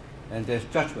 And there's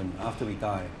judgment after we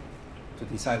die to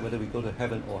decide whether we go to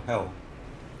heaven or hell.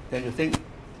 Then you think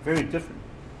very different,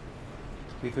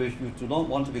 because you do not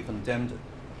want to be condemned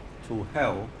to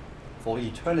hell for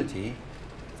eternity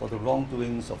for the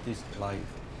wrongdoings of this life.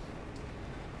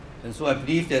 And so I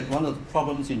believe that one of the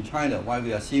problems in China, why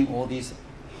we are seeing all these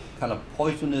kind of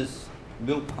poisonous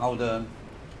milk powder,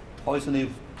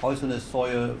 poisonous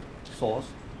soy sauce,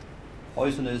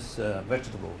 poisonous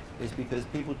vegetable, is because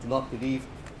people do not believe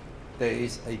there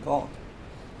is a God.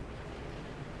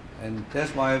 And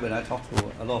that's why when I talk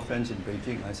to a lot of friends in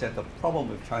Beijing, I said the problem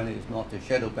with China is not the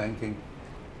shadow banking,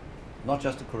 not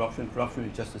just the corruption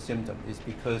is just a symptom. It's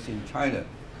because in China,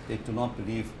 they do not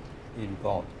believe in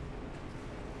God.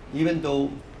 Even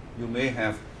though you may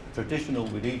have traditional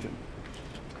religion,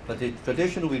 but the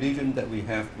traditional religion that we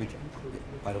have, which,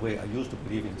 by the way, I used to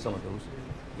believe in some of those,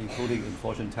 including in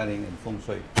fortune telling and feng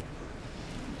shui.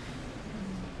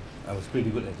 I was pretty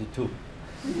good at it too.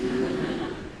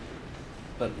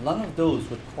 But none of those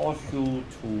would cause you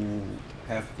to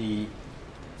have the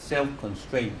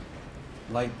self-constraint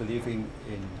like believing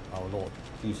in our Lord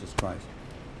Jesus Christ.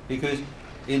 Because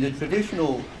in the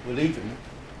traditional religion,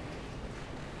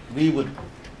 we would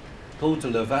go to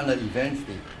Nirvana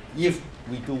eventually if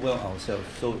we do well ourselves.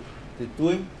 So the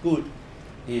doing good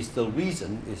is the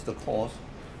reason, is the cause,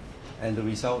 and the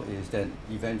result is that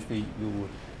eventually you would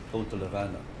go to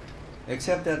nirvana.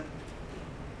 Except that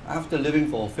after living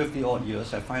for 50 odd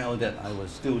years, I find out that I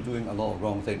was still doing a lot of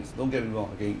wrong things. Don't get me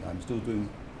wrong, again, I'm still doing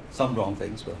some wrong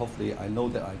things, but hopefully I know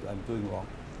that I'm doing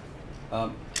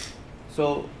wrong.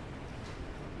 So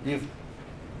if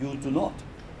you do not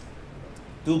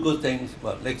do good things,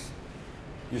 but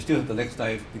you still have the next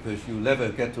life, because you never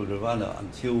get to nirvana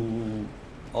until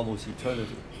almost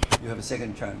eternity. You have a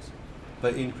second chance.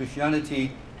 But in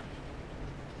Christianity,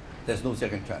 there's no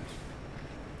second chance.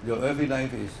 Your earthly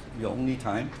life is your only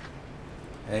time,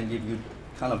 and if you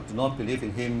kind of do not believe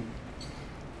in Him,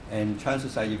 and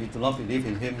chances are if you do not believe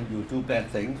in Him, you do bad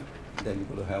things, then you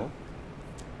go to hell.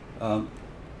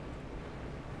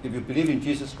 If you believe in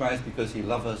Jesus Christ because He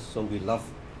loves us, so we love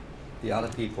the other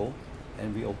people,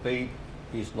 and we obey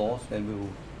His laws, then we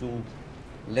will do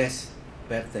less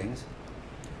bad things.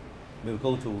 We will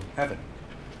go to heaven.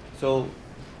 So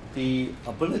the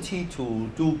ability to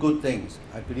do good things,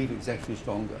 I believe, is actually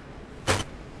stronger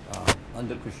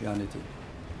under Christianity.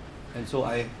 And so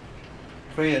I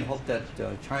pray and hope that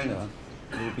China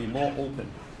will be more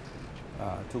open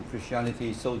to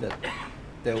Christianity, so that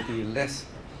there will be less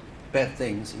bad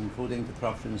things, including the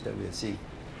corruptions that we are seeing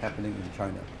happening in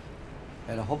China.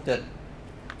 And I hope that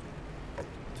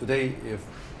today, if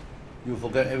you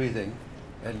forget everything,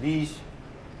 at least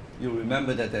you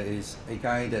remember that there is a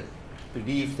guy that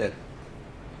believes that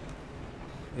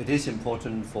it is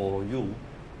important for you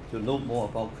to know more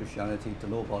about Christianity, to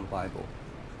know about the Bible,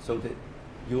 so that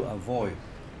you avoid,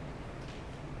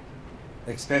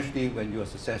 especially when you are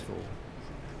successful,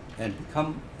 and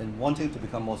wanting to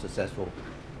become more successful,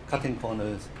 cutting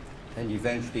corners, and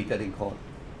eventually getting caught,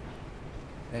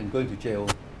 and going to jail,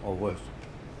 or worse,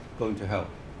 going to hell.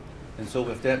 And so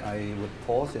with that, I would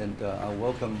pause, and I'll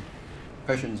welcome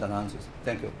questions and answers.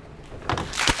 Thank you.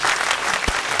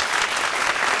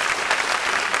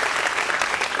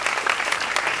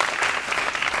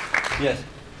 Yes.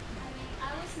 I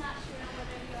was not sure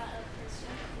whether you are a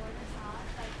Christian before the talk,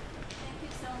 but thank you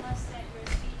so much that your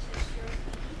speech is sure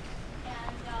key.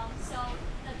 And so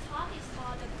the talk is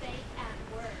called The Faith at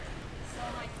Work. So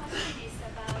my question is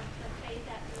about the faith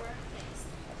at workplace.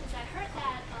 Because I heard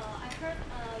a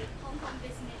Hong Kong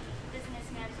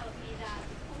businessman told me that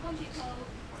Hong Kong people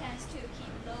tends to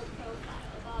keep low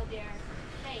profile about their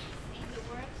faith in the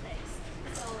workplace.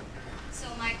 So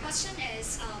my question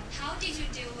is, how did you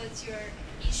deal with your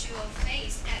issue of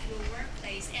faith at your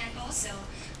workplace? And also,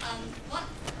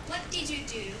 what did you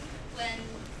do when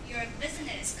your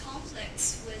business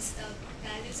conflicts with the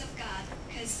values of God?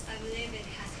 Because I believe it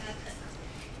has happened.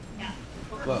 Yeah.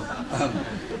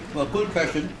 Well, good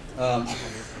question.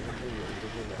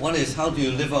 One is, how do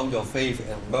you live out your faith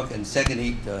at work? And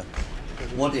secondly,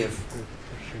 what if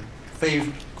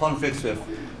faith conflicts with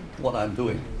what I'm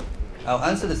doing? I'll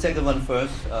answer the second one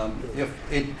first. If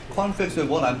it conflicts with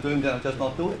what I'm doing, then I'll just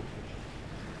not do it.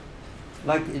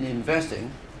 Like in investing,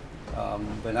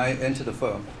 when I entered the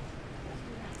firm,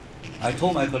 I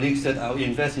told my colleagues that I'll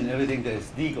invest in everything that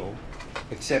is legal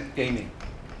except gaming.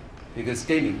 Because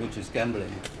gaming, which is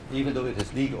gambling, even though it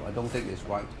is legal, I don't think it's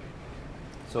right.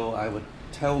 So I would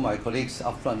tell my colleagues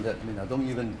up front that, don't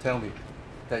even tell me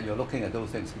that you're looking at those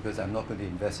things, because I'm not going to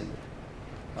invest in it.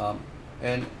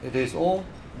 And it is all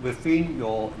within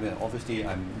your, obviously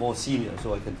I'm more senior,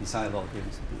 so I can decide a lot of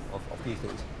things, of these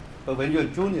things. But when you're a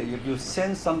junior, if you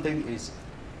sense something is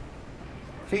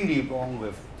clearly wrong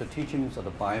with the teachings of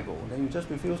the Bible, then you just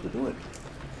refuse to do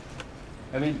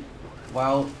it.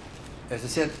 While, as I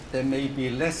said, there may be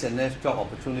less and less job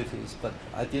opportunities, but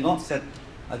I did not say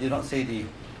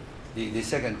the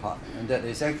second part, and that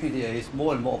is actually there is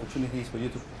more and more opportunities for you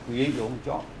to create your own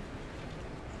job.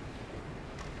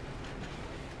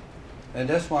 And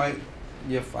that's why,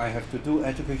 if I have to do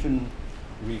education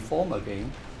reform again,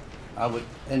 I would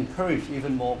encourage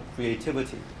even more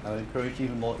creativity. I would encourage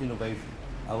even more innovation.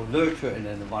 I would nurture in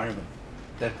an environment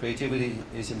that creativity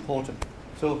is important.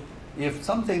 So if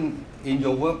something in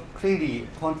your work clearly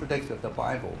contradicts with the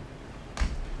Bible,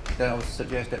 then I would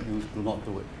suggest that you do not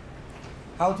do it.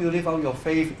 How do you live out your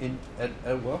faith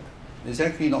at work? It's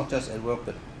actually not just at work,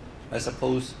 but I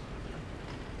suppose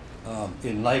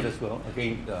in life as well.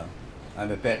 Again, I'm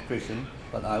a bad Christian,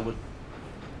 but I would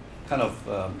kind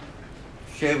of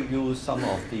share with you some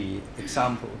of the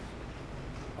examples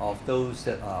of those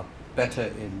that are better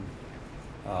in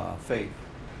faith.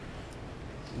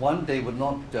 One, they would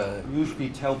not usually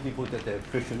tell people that they're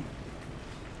Christian.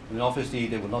 Obviously,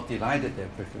 they would not deny that they're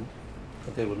Christian,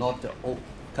 but they would not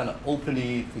kind of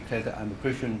openly declare that I'm a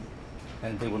Christian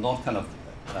and they will not kind of,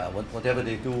 whatever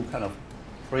they do, kind of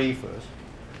pray first,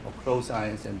 or close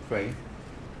eyes and pray,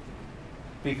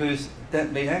 because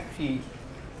that may actually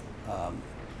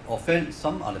offend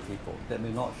some other people that may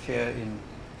not share in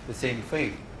the same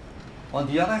faith. On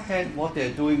the other hand, what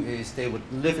they're doing is they would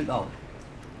live it out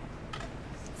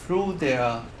through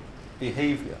their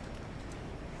behavior,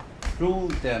 through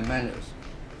their manners.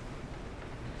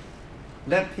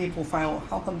 Let people find out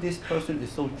how come this person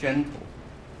is so gentle,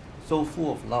 so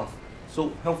full of love,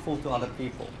 so helpful to other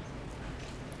people,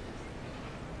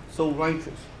 so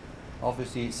righteous.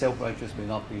 Obviously, self-righteous may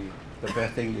not be the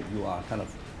best thing if you are kind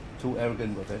of too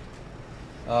arrogant with it.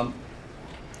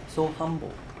 So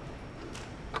humble.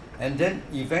 And then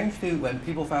eventually when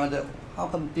people found out how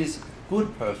come this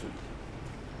good person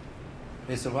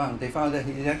is around, they found that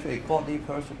he is actually a godly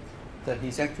person, that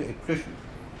he's actually a Christian,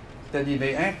 that he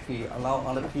may actually allow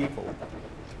other people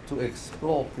to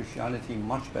explore Christianity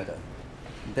much better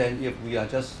than if we are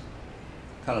just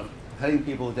kind of telling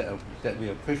people that we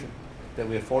are Christian, that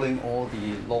we are following all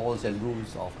the laws and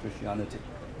rules of Christianity.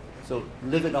 So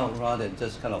live it out rather than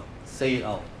just kind of say it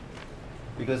out.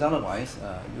 Because otherwise,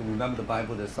 you remember the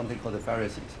Bible, there's something called the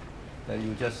Pharisees, that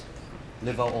you just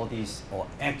live out all these or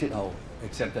act it out,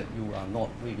 except that you are not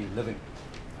really living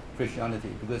Christianity.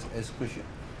 Because as Christian,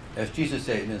 as Jesus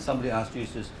said, when somebody asked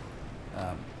Jesus,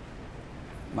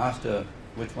 Master,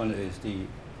 which one is the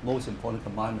most important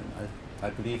commandment? I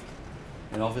believe,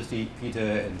 and obviously Peter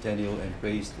and Daniel and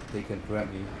Grace, they can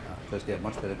correct me because they are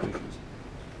much better Christians.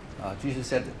 Jesus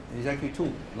said it's actually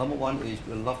two. Number one is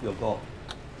you love your God.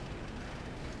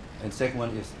 And second one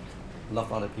is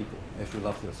love other people as you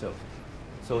love yourself.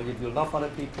 So if you love other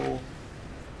people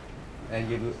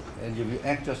and if you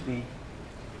act justly,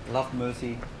 love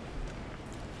mercy,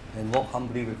 and walk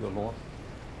humbly with your Lord,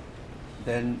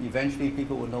 then eventually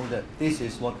people will know that this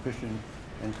is what Christian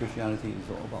and Christianity is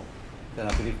all about. Then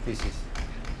I believe this is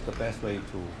the best way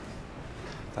to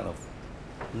kind of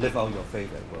live out your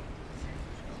faith at work.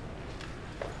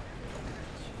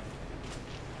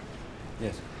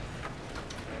 Yes.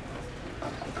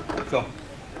 Sure. What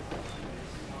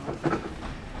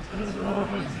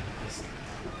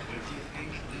do you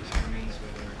think determines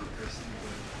whether a person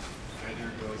either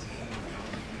goes ahead or out?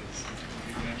 Because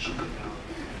you mentioned about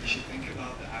you should think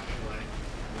about the afterlife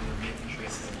when you're making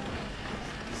choices in life.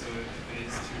 So if it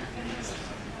is to these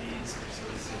deeds or so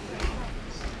to say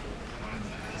one in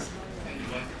the past, then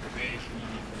what way can you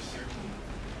be for certain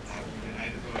that we can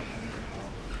either go to heaven or hell?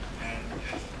 And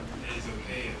if it is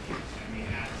okay, I may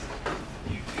ask, do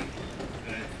you think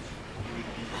that you would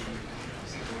be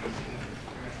 100% going to heaven?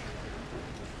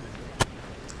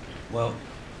 Well,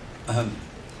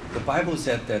 the Bible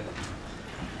said that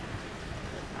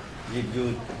if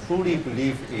you truly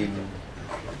believe in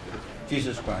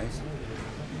Jesus Christ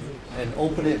and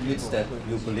openly admits that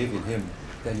you believe in Him,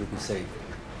 then you'll be saved.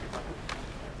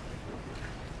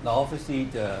 Now, obviously,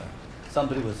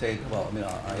 somebody will say, well, I mean,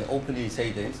 I openly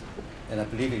say this and I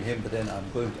believe in Him, but then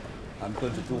I'm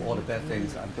going to do all the bad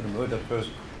things. I'm going to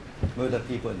murder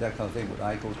people and that kind of thing. Would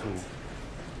I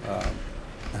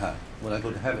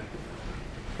go to heaven?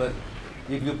 But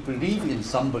if you believe in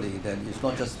somebody, then it's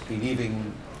not just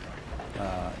believing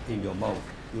in your mouth.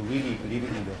 You really believe it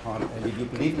in your heart, and if you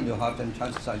believe in your heart, then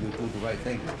chances are you do the right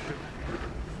thing.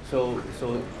 So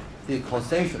the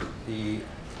causation, the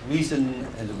reason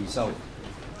and the result,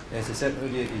 as I said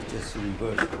earlier, is just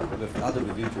reversed with other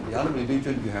religion. The other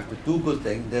religion, you have to do good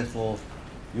things, therefore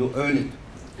you earn it.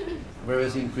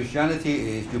 Whereas in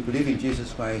Christianity, is you believe in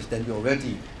Jesus Christ, then you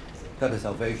already got a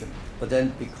salvation. But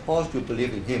then because you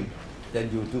believe in Him,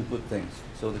 then you do good things.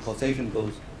 So the causation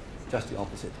goes just the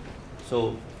opposite.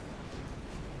 So,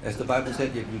 as the Bible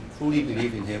said, if you truly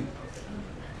believe in Him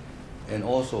and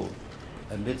also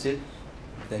admits it,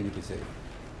 then you'll be saved.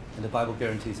 And the Bible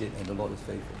guarantees it, and the Lord is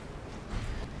faithful.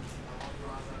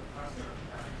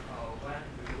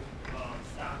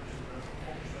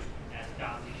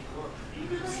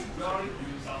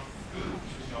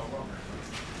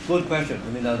 Good question.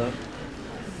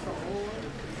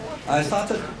 I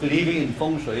started believing in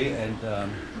feng shui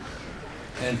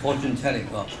and fortune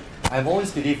telling. Well, I've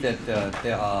always believed that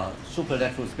there are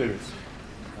supernatural spirits.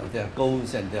 There are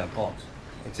ghosts and there are gods,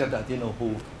 except I didn't know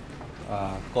who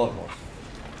God was.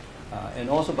 And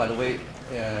also, by the way,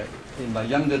 in my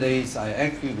younger days, I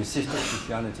actually resisted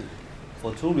Christianity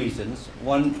for two reasons.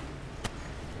 One,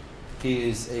 he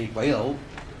is a Guayao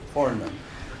foreigner,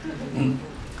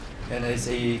 and as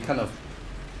a kind of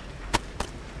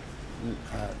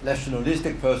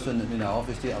nationalistic person,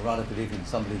 obviously I'd rather believe in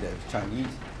somebody that is Chinese.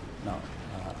 Now,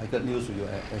 I got news for you.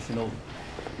 As you know,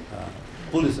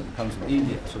 Buddhism comes from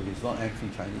India, so he's not actually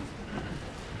Chinese.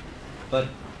 But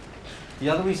the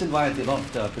other reason why I did not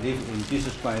believe in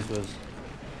Jesus Christ was,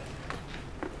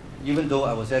 even though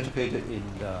I was educated in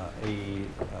a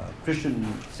Christian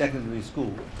secondary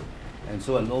school, and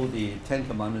so I know the 10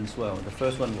 Commandments well. The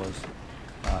first one was,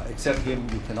 except him,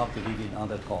 you cannot believe in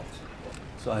other gods.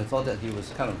 So I thought that he was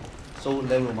kind of so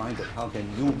narrow-minded. How can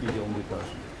you be the only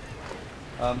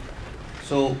person?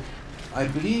 So I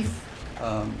believe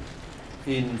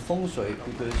in feng shui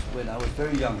because when I was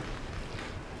very young,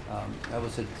 I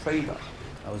was a trader.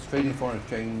 I was trading foreign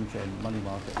exchange and money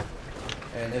market.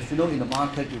 And as you know, in the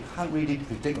market, you can't really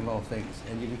predict a lot of things.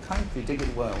 And if you can't predict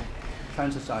it well,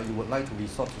 chances are you would like to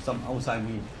resort to some outside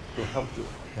means to help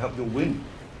you win.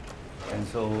 And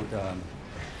so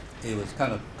it was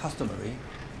kind of customary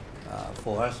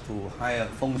for us to hire a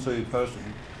feng shui person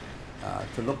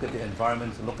to look at the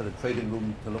environment, to look at the trading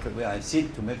room, to look at where I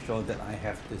sit, to make sure that I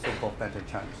have the so-called better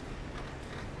chance.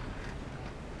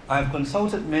 I've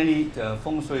consulted many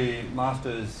feng shui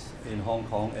masters in Hong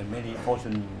Kong and many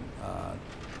fortune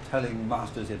telling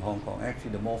masters in Hong Kong.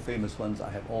 Actually, the more famous ones I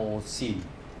have all seen.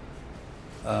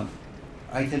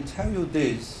 I can tell you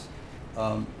this,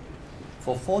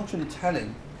 for fortune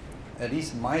telling, at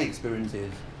least my experience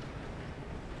is,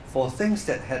 for things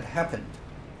that had happened,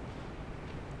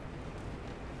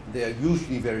 they are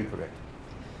usually very correct.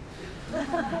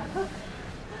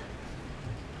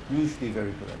 Usually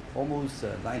very correct, almost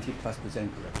 90+%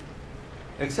 correct.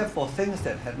 Except for things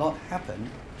that had not happened,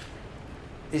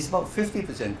 it's about 50%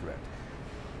 correct.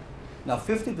 Now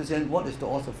 50%, what is the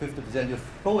odds of 50%? You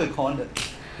throw a coin,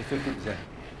 it's 50%.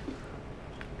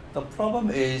 The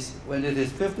problem is when it is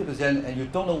 50% and you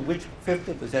don't know which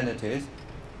 50% it is,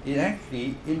 it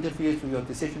actually interferes with your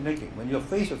decision making. When you're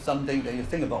faced with something, then you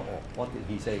think about, oh, what did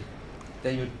he say?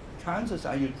 Then chances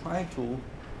are you try to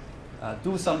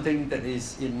do something that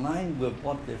is in line with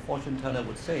what the fortune teller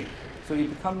would say. So it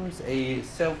becomes a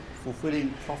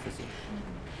self-fulfilling prophecy.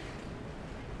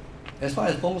 As far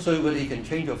as feng shui, whether it can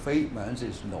change your fate, my answer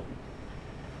is no.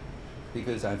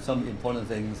 Because I have some important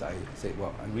things, I say,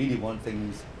 well, I really want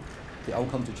things, the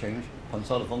outcome to change.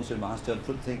 Consult a feng shui master,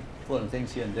 put on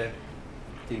things here and there,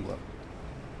 didn't work.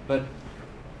 But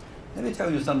let me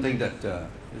tell you something that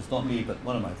is not me, but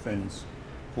one of my friends,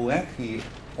 who actually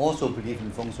also believed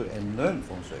in feng shui and learned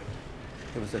feng shui.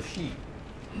 It was a she.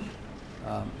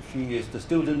 She is the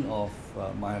student of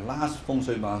my last feng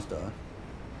shui master,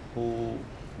 who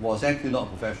was actually not a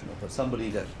professional, but somebody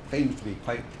that claims to be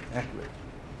quite accurate.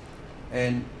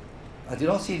 And I did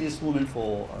not see this woman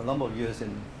for a number of years,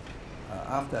 and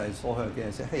after I saw her again,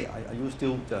 I said, hey, are you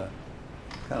still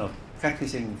kind of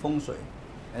practicing feng shui?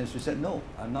 And she said, no,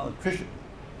 I'm now a Christian.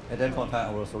 At that point in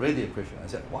time, I was already a Christian. I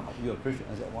said, wow, you're a Christian?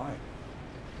 I said, why?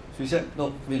 She said,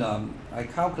 no, I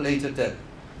calculated that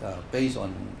based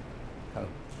on kind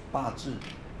of 八字,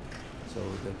 so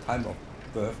the time of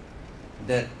birth,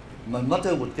 that my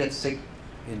mother would get sick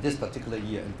in this particular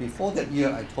year. And before that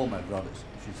year, I told my brothers,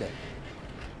 she said.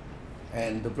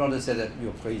 And the brother said that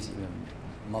you're crazy,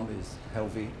 mom is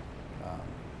healthy.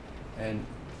 And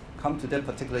come to that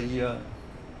particular year,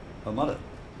 her mother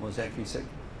was actually sick.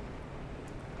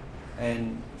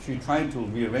 And she tried to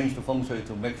rearrange the feng shui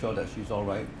to make sure that she's all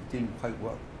right. It didn't quite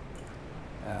work.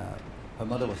 Her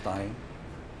mother was dying.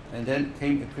 And then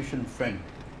came a Christian friend.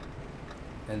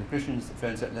 And the Christian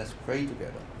friend said, let's pray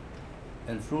together.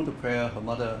 And through the prayer, her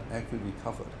mother actually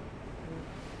recovered.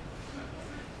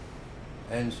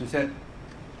 And she said,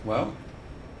 well,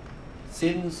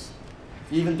 since,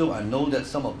 even though I know that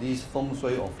some of these feng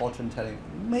shui or fortune telling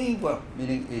may work,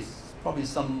 meaning it's probably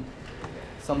some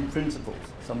principles,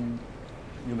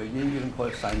 you may even call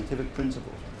it scientific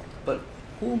principles. But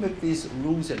who make these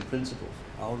rules and principles?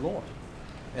 Our Lord.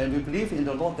 And we believe in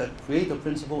the Lord that created the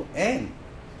principle and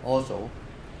also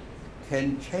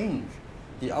can change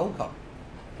the outcome.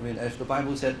 As the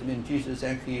Bible said, Jesus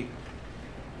actually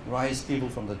raised people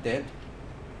from the dead,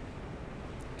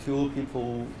 cure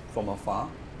people from afar.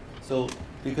 So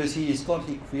because he is God,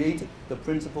 he created the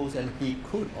principles, and he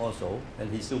could also,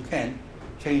 and he still can,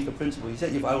 change the principle. He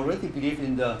said, if I already believe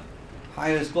in the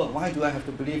highest God, why do I have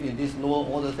to believe in these lower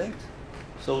order things?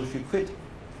 So she quit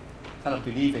kind of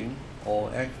believing,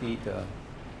 or actually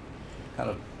kind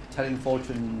of telling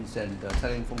fortunes and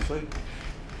telling feng shui.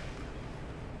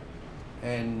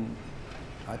 And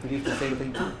I believe the same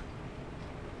thing too,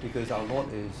 because our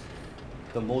Lord is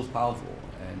the most powerful.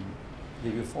 And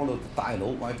if you follow the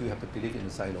dialogue, why do you have to believe in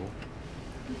the silo?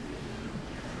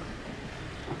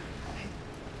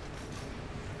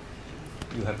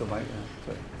 You have the mic?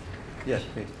 Sorry. Yes,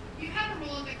 please. You have a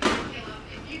role in the curriculum.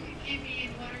 If you could give me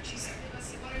in one or two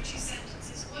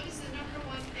sentences, what is the number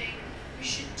one thing we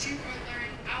should do or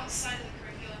learn outside of the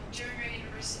curriculum during our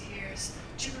university years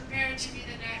to prepare to be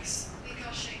the next Li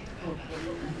Ka-shing?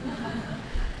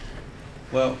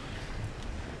 Well,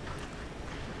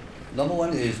 number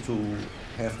one is to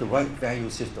have the right value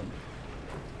system.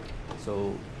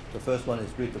 So the first one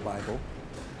is read the Bible.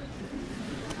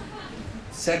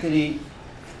 Secondly,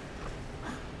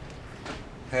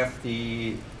 have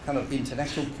the kind of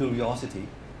intellectual curiosity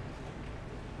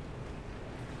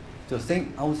to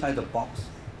think outside the box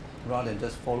rather than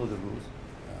just follow the rules.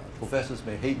 Professors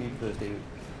may hate me because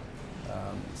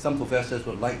some professors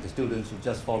would like the students to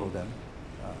just follow them,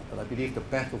 but I believe the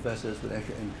best professors would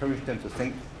actually encourage them to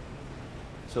think.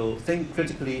 So think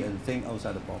critically and think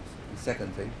outside the box, the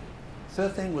second thing.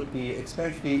 Third thing would be,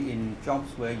 especially in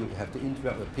jobs where you have to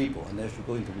interact with people, unless you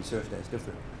go into research, that's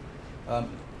different.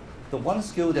 The one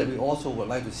skill that we also would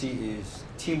like to see is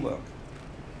teamwork.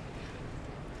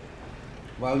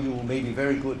 While you may be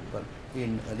very good, but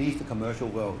in at least the commercial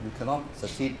world, you cannot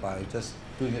succeed by just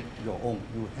doing it your own.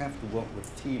 You have to work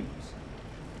with teams.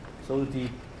 So the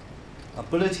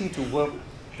ability to work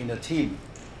in a team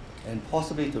and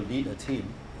possibly to lead a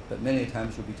team, but many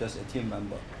times you'll be just a team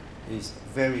member, is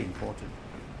very important.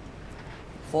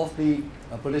 Fourthly,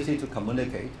 ability to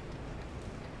communicate.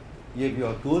 If you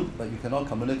are good, but you cannot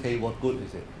communicate, what good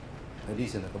is it? At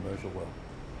least in the commercial world.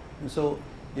 And so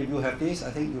if you have this, I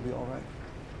think you'll be all right.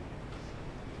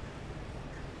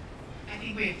 I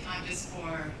think we have time just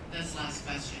for this last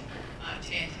question.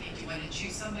 To Anthony, do you want to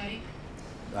choose somebody?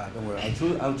 Don't worry,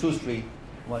 I'll choose three.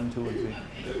 1, 2, and 3. Okay.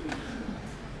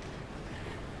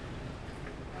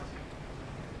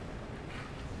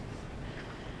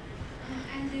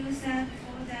 As you said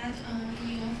before that,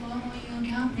 in your former young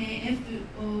company, if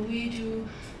we do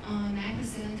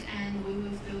 9% and we will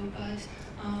fail, but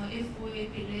if we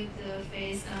believe the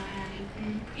faith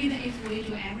and even if we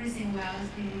do everything well,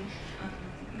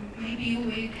 maybe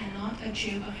we cannot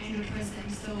achieve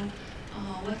 100%. So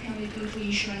what can we do to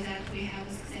ensure that we have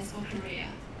a successful career?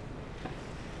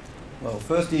 Well,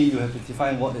 firstly, you have to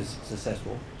define what is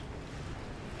successful.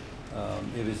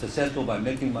 If it's successful by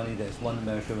making money, there's one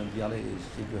measurement. The other is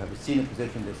if you have a senior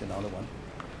position, there's another one.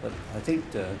 But I think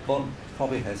God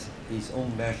probably has his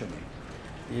own measurement.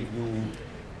 If you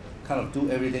kind of do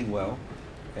everything well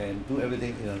and do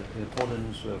everything in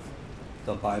accordance with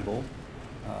the Bible,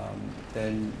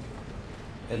 then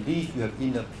at least you have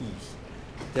inner peace.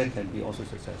 That can be also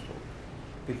successful.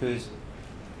 Because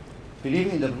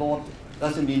believing in the Lord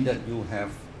doesn't mean that you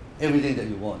have everything that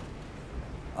you want.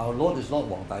 Our Lord is not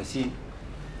Wang Dai Xin.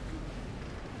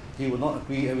 He will not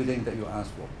agree everything that you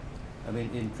ask for. I mean,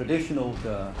 in traditional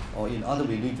or in other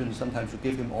religions, sometimes you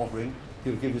give him offering,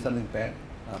 he will give you something back.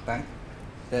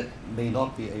 That may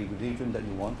not be a religion that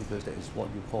you want, because that is what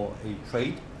you call a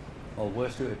trade, or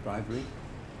worse still, a bribery.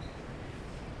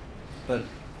 But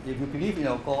if you believe in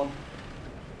our God,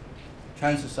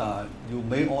 chances are you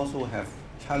may also have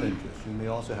challenges, you may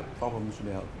also have problems, you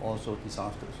may have also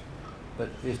disasters. But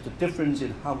it's the difference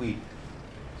in how we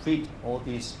treat all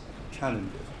these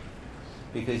challenges.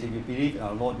 Because if you believe in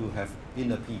our Lord, you have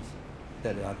inner peace.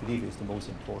 That I believe is the most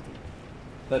important.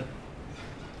 But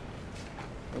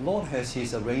the Lord has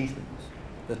his arrangements.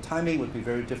 The timing would be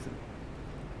very different.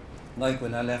 Like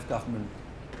when I left government,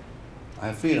 I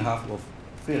have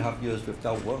 3.5 years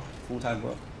without work, full-time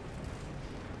work.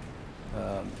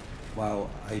 While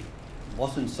I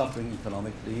wasn't suffering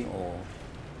economically, or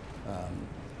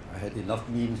I had enough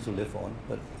means to live on,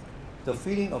 but the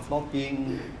feeling of not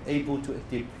being able to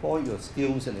deploy your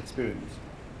skills and experience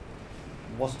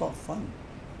was not fun.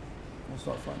 It was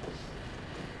not fun.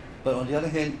 But on the other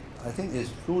hand, I think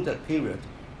it's through that period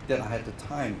that I had the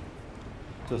time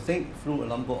to think through a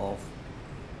number of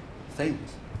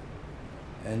things.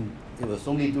 And it was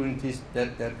only during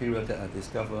that period that I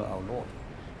discovered our Lord.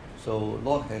 So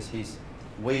Lord has his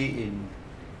way in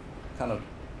kind of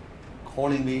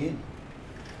calling me in.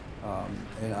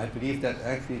 And I believe that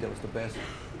actually that was the best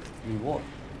reward.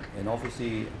 And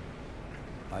obviously,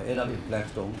 I ended up in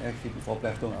Blackstone. Actually, before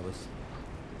Blackstone, I was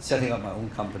setting up my own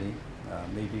company.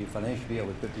 Maybe financially, I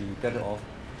would be better off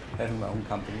having my own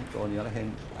company. But on the other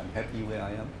hand, I'm happy where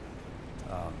I am.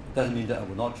 It doesn't mean that I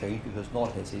will not change, because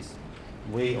Lord has his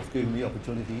way of giving me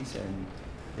opportunities. And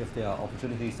if there are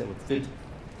opportunities that would fit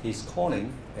his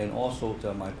calling and also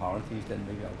my priorities, then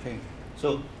maybe I'll change.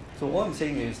 So what I'm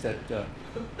saying is that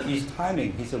his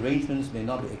timing, his arrangements may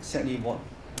not be exactly what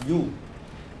you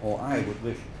or I would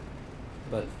wish,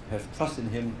 but have trust in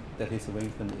him that his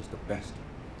arrangement is the best.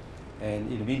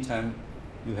 And in the meantime,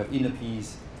 you have inner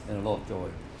peace and a lot of joy.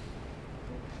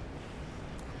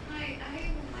 Hi,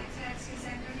 I would like to ask you,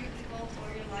 Senator, your goal for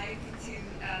your life to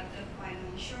the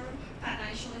financial,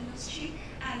 financial industry,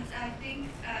 and I think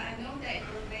I know that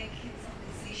you're making some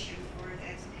decision for the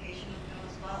educational field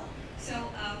as well. So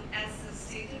as a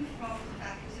student from the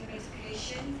Faculty of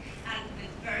Education and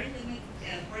with very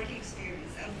limited work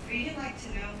experience, I would really like to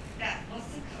know that what's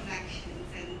the connections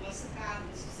and what's the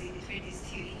balance you see between these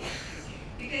two industries?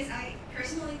 Because I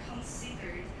personally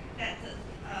considered that the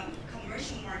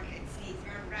commercial markets need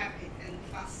very rapid and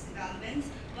fast development,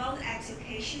 while the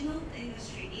educational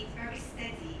industry needs very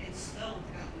steady and slow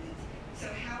development. So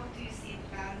how do you see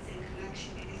the balance and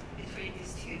connection between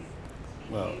these two?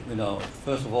 Well, you know,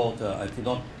 first of all, I did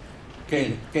not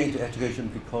get into education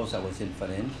because I was in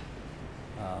finance,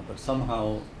 but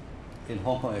somehow in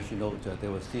Hong Kong, as you know,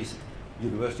 there was this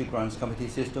university grants committee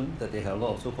system that they had a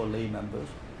lot of so-called lay members.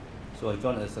 So I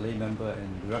joined as a lay member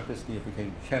and miraculously I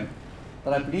became chairman.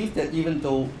 But I believe that even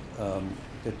though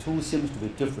the two seems to be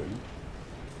different,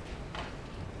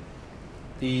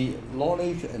 the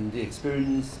knowledge and the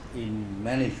experience in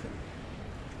management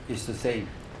is the same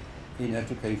in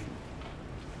education.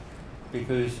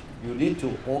 Because you need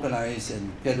to organize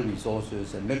and gather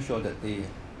resources and make sure that they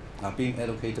are being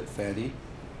allocated fairly,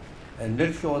 and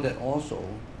make sure that also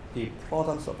the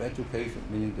products of education,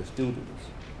 meaning the students,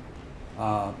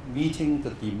 are meeting the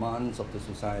demands of the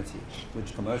society,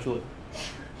 which commercial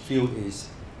field is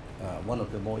one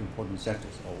of the more important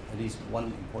sectors, or at least one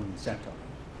important sector.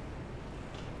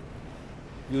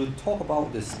 You talk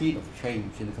about the speed of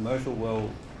change in the commercial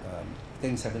world.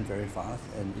 Things happen very fast,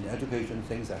 and in education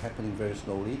things are happening very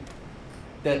slowly.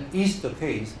 That is the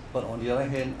case, but on the other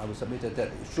hand, I would submit that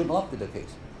it should not be the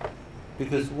case.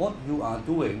 Because what you are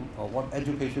doing, or what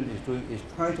education is doing, is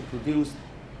trying to produce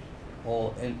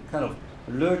and kind of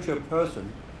nurture a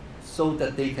person so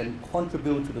that they can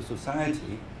contribute to the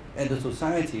society, and the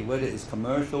society, whether it's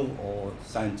commercial or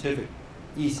scientific,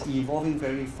 is evolving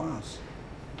very fast.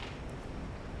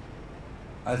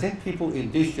 I think people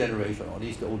in this generation, or at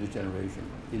least the older generation,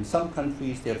 in some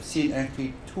countries they have seen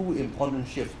actually two important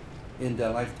shifts in their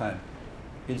lifetime.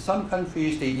 In some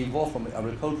countries they evolved from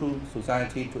agricultural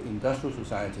society to industrial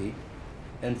society,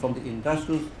 and from the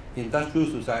industrial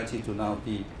society to now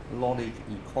the knowledge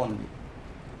economy,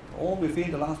 all within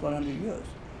the last 100 years.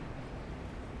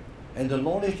 And the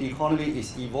knowledge economy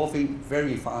is evolving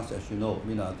very fast, as you know.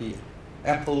 The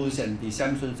Apples and the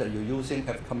Samsungs that you're using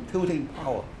have computing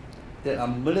power that are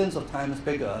millions of times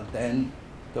bigger than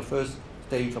the first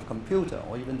stage of computer,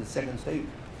 or even the second stage.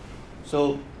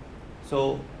 So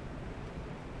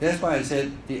that's why I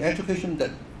said the education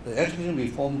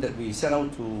reform that we set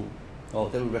out to, or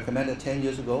that we recommended 10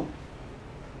 years ago,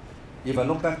 if I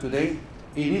look back today,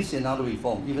 it needs another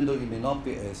reform, even though it may not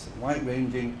be as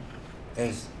wide-ranging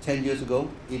as 10 years ago.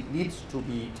 It needs to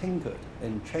be tinkered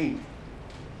and changed.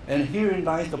 And herein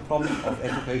lies the problem of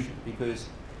education, because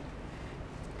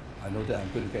I know that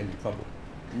I'm going to get into trouble.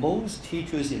 Most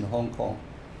teachers in Hong Kong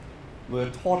were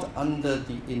taught under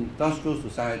the industrial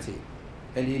society.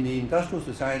 And in the industrial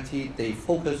society, they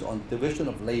focus on division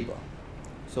of labor,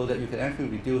 so that you can actually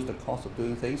reduce the cost of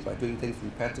doing things by doing things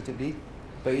repetitively.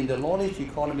 But in the knowledge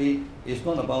economy, it's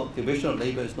not about division of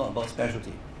labor, it's not about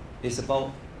specialty. It's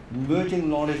about merging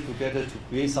knowledge together to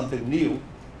create something new.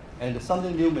 And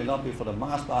something new may not be for the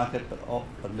mass market,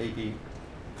 but may be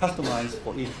customized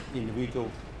for each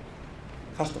individual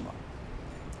customer.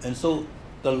 And so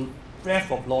the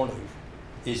breadth of knowledge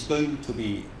is going to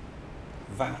be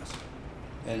vast.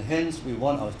 And hence we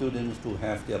want our students to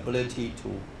have the ability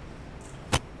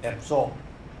to absorb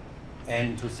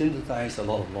and to synthesize a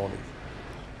lot of knowledge.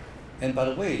 And by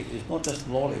the way, it's not just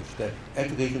knowledge that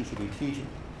education should be teaching.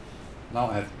 Now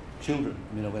I have children.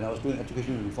 When I was doing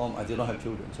education reform, I did not have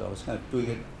children, so I was kind of doing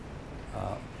it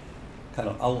kind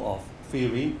of out of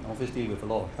theory, obviously with a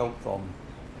lot of help from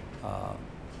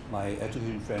my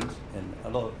education friends, and a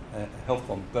lot of help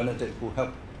from Bernadette, who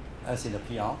helped us in the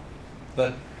PR.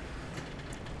 But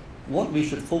what we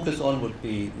should focus on would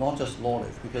be not just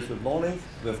knowledge, because with knowledge,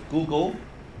 with Google,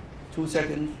 2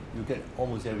 seconds, you get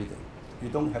almost everything. You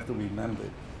don't have to remember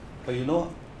it. But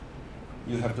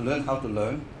you have to learn how to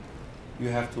learn. You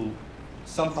have to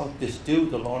somehow distill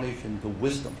the knowledge into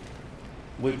wisdom,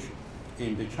 which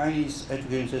in the Chinese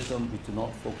education system we do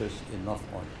not focus enough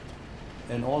on.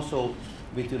 And also,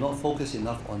 we do not focus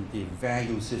enough on the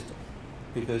value system,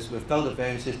 because without the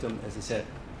value system, as I said,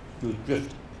 you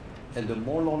drift. And the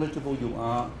more knowledgeable you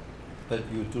are, but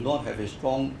you do not have a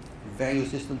strong value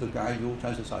system to guide you,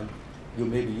 chances are you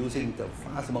may be using the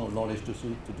vast amount of knowledge to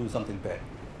do something bad.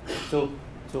 So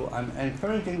I'm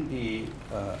encouraging the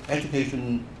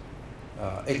education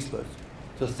experts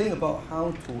to think about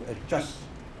how to adjust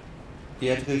the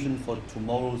education for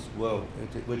tomorrow's world,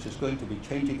 which is going to be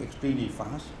changing extremely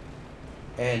fast.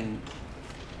 And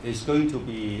it's going to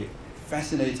be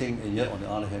fascinating and yet on the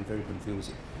other hand very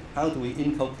confusing. How do we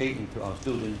inculcate into our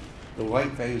students the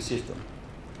right value system,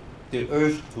 the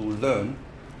urge to learn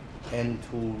and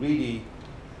to really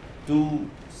do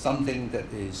something that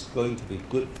is going to be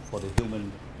good for the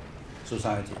human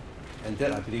society? And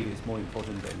that, I believe, is more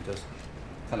important than just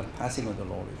kind of passing on the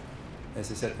knowledge.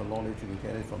 As I said, the knowledge you can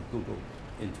get it from Google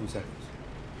in 2 seconds.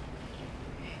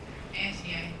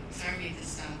 Antony, I'm sorry we have to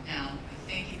stop now.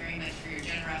 Thank you very much for your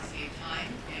generosity of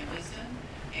time and wisdom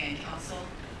and counsel.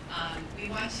 We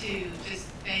want to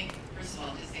just first of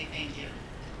all, just say thank you.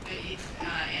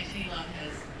 Antony Leung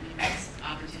has numerous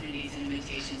opportunities and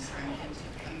invitations for him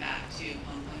to come back to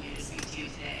Hong Kong here to speak to you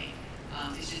today.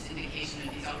 It's just indication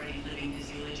of he's already living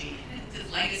his eulogy, his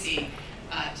legacy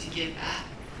to give back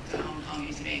to Hong Kong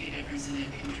and to make a difference and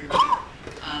to contribute.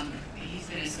 He's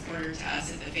been a supporter to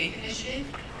us at the Faith Initiative,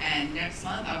 and next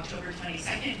month, October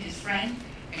 22nd, his friend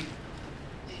and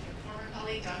former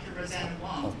colleague, Dr. Rosanna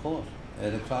Wong. Of course.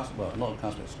 The class, well, not a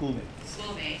classmate, schoolmate.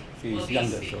 Schoolmate She's will be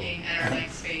younger, speaking at our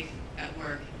next Faith at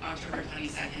Work, October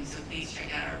 22nd. So please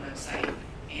check out our website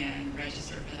and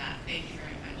register for that. Thank you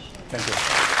very much. Thank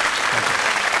you.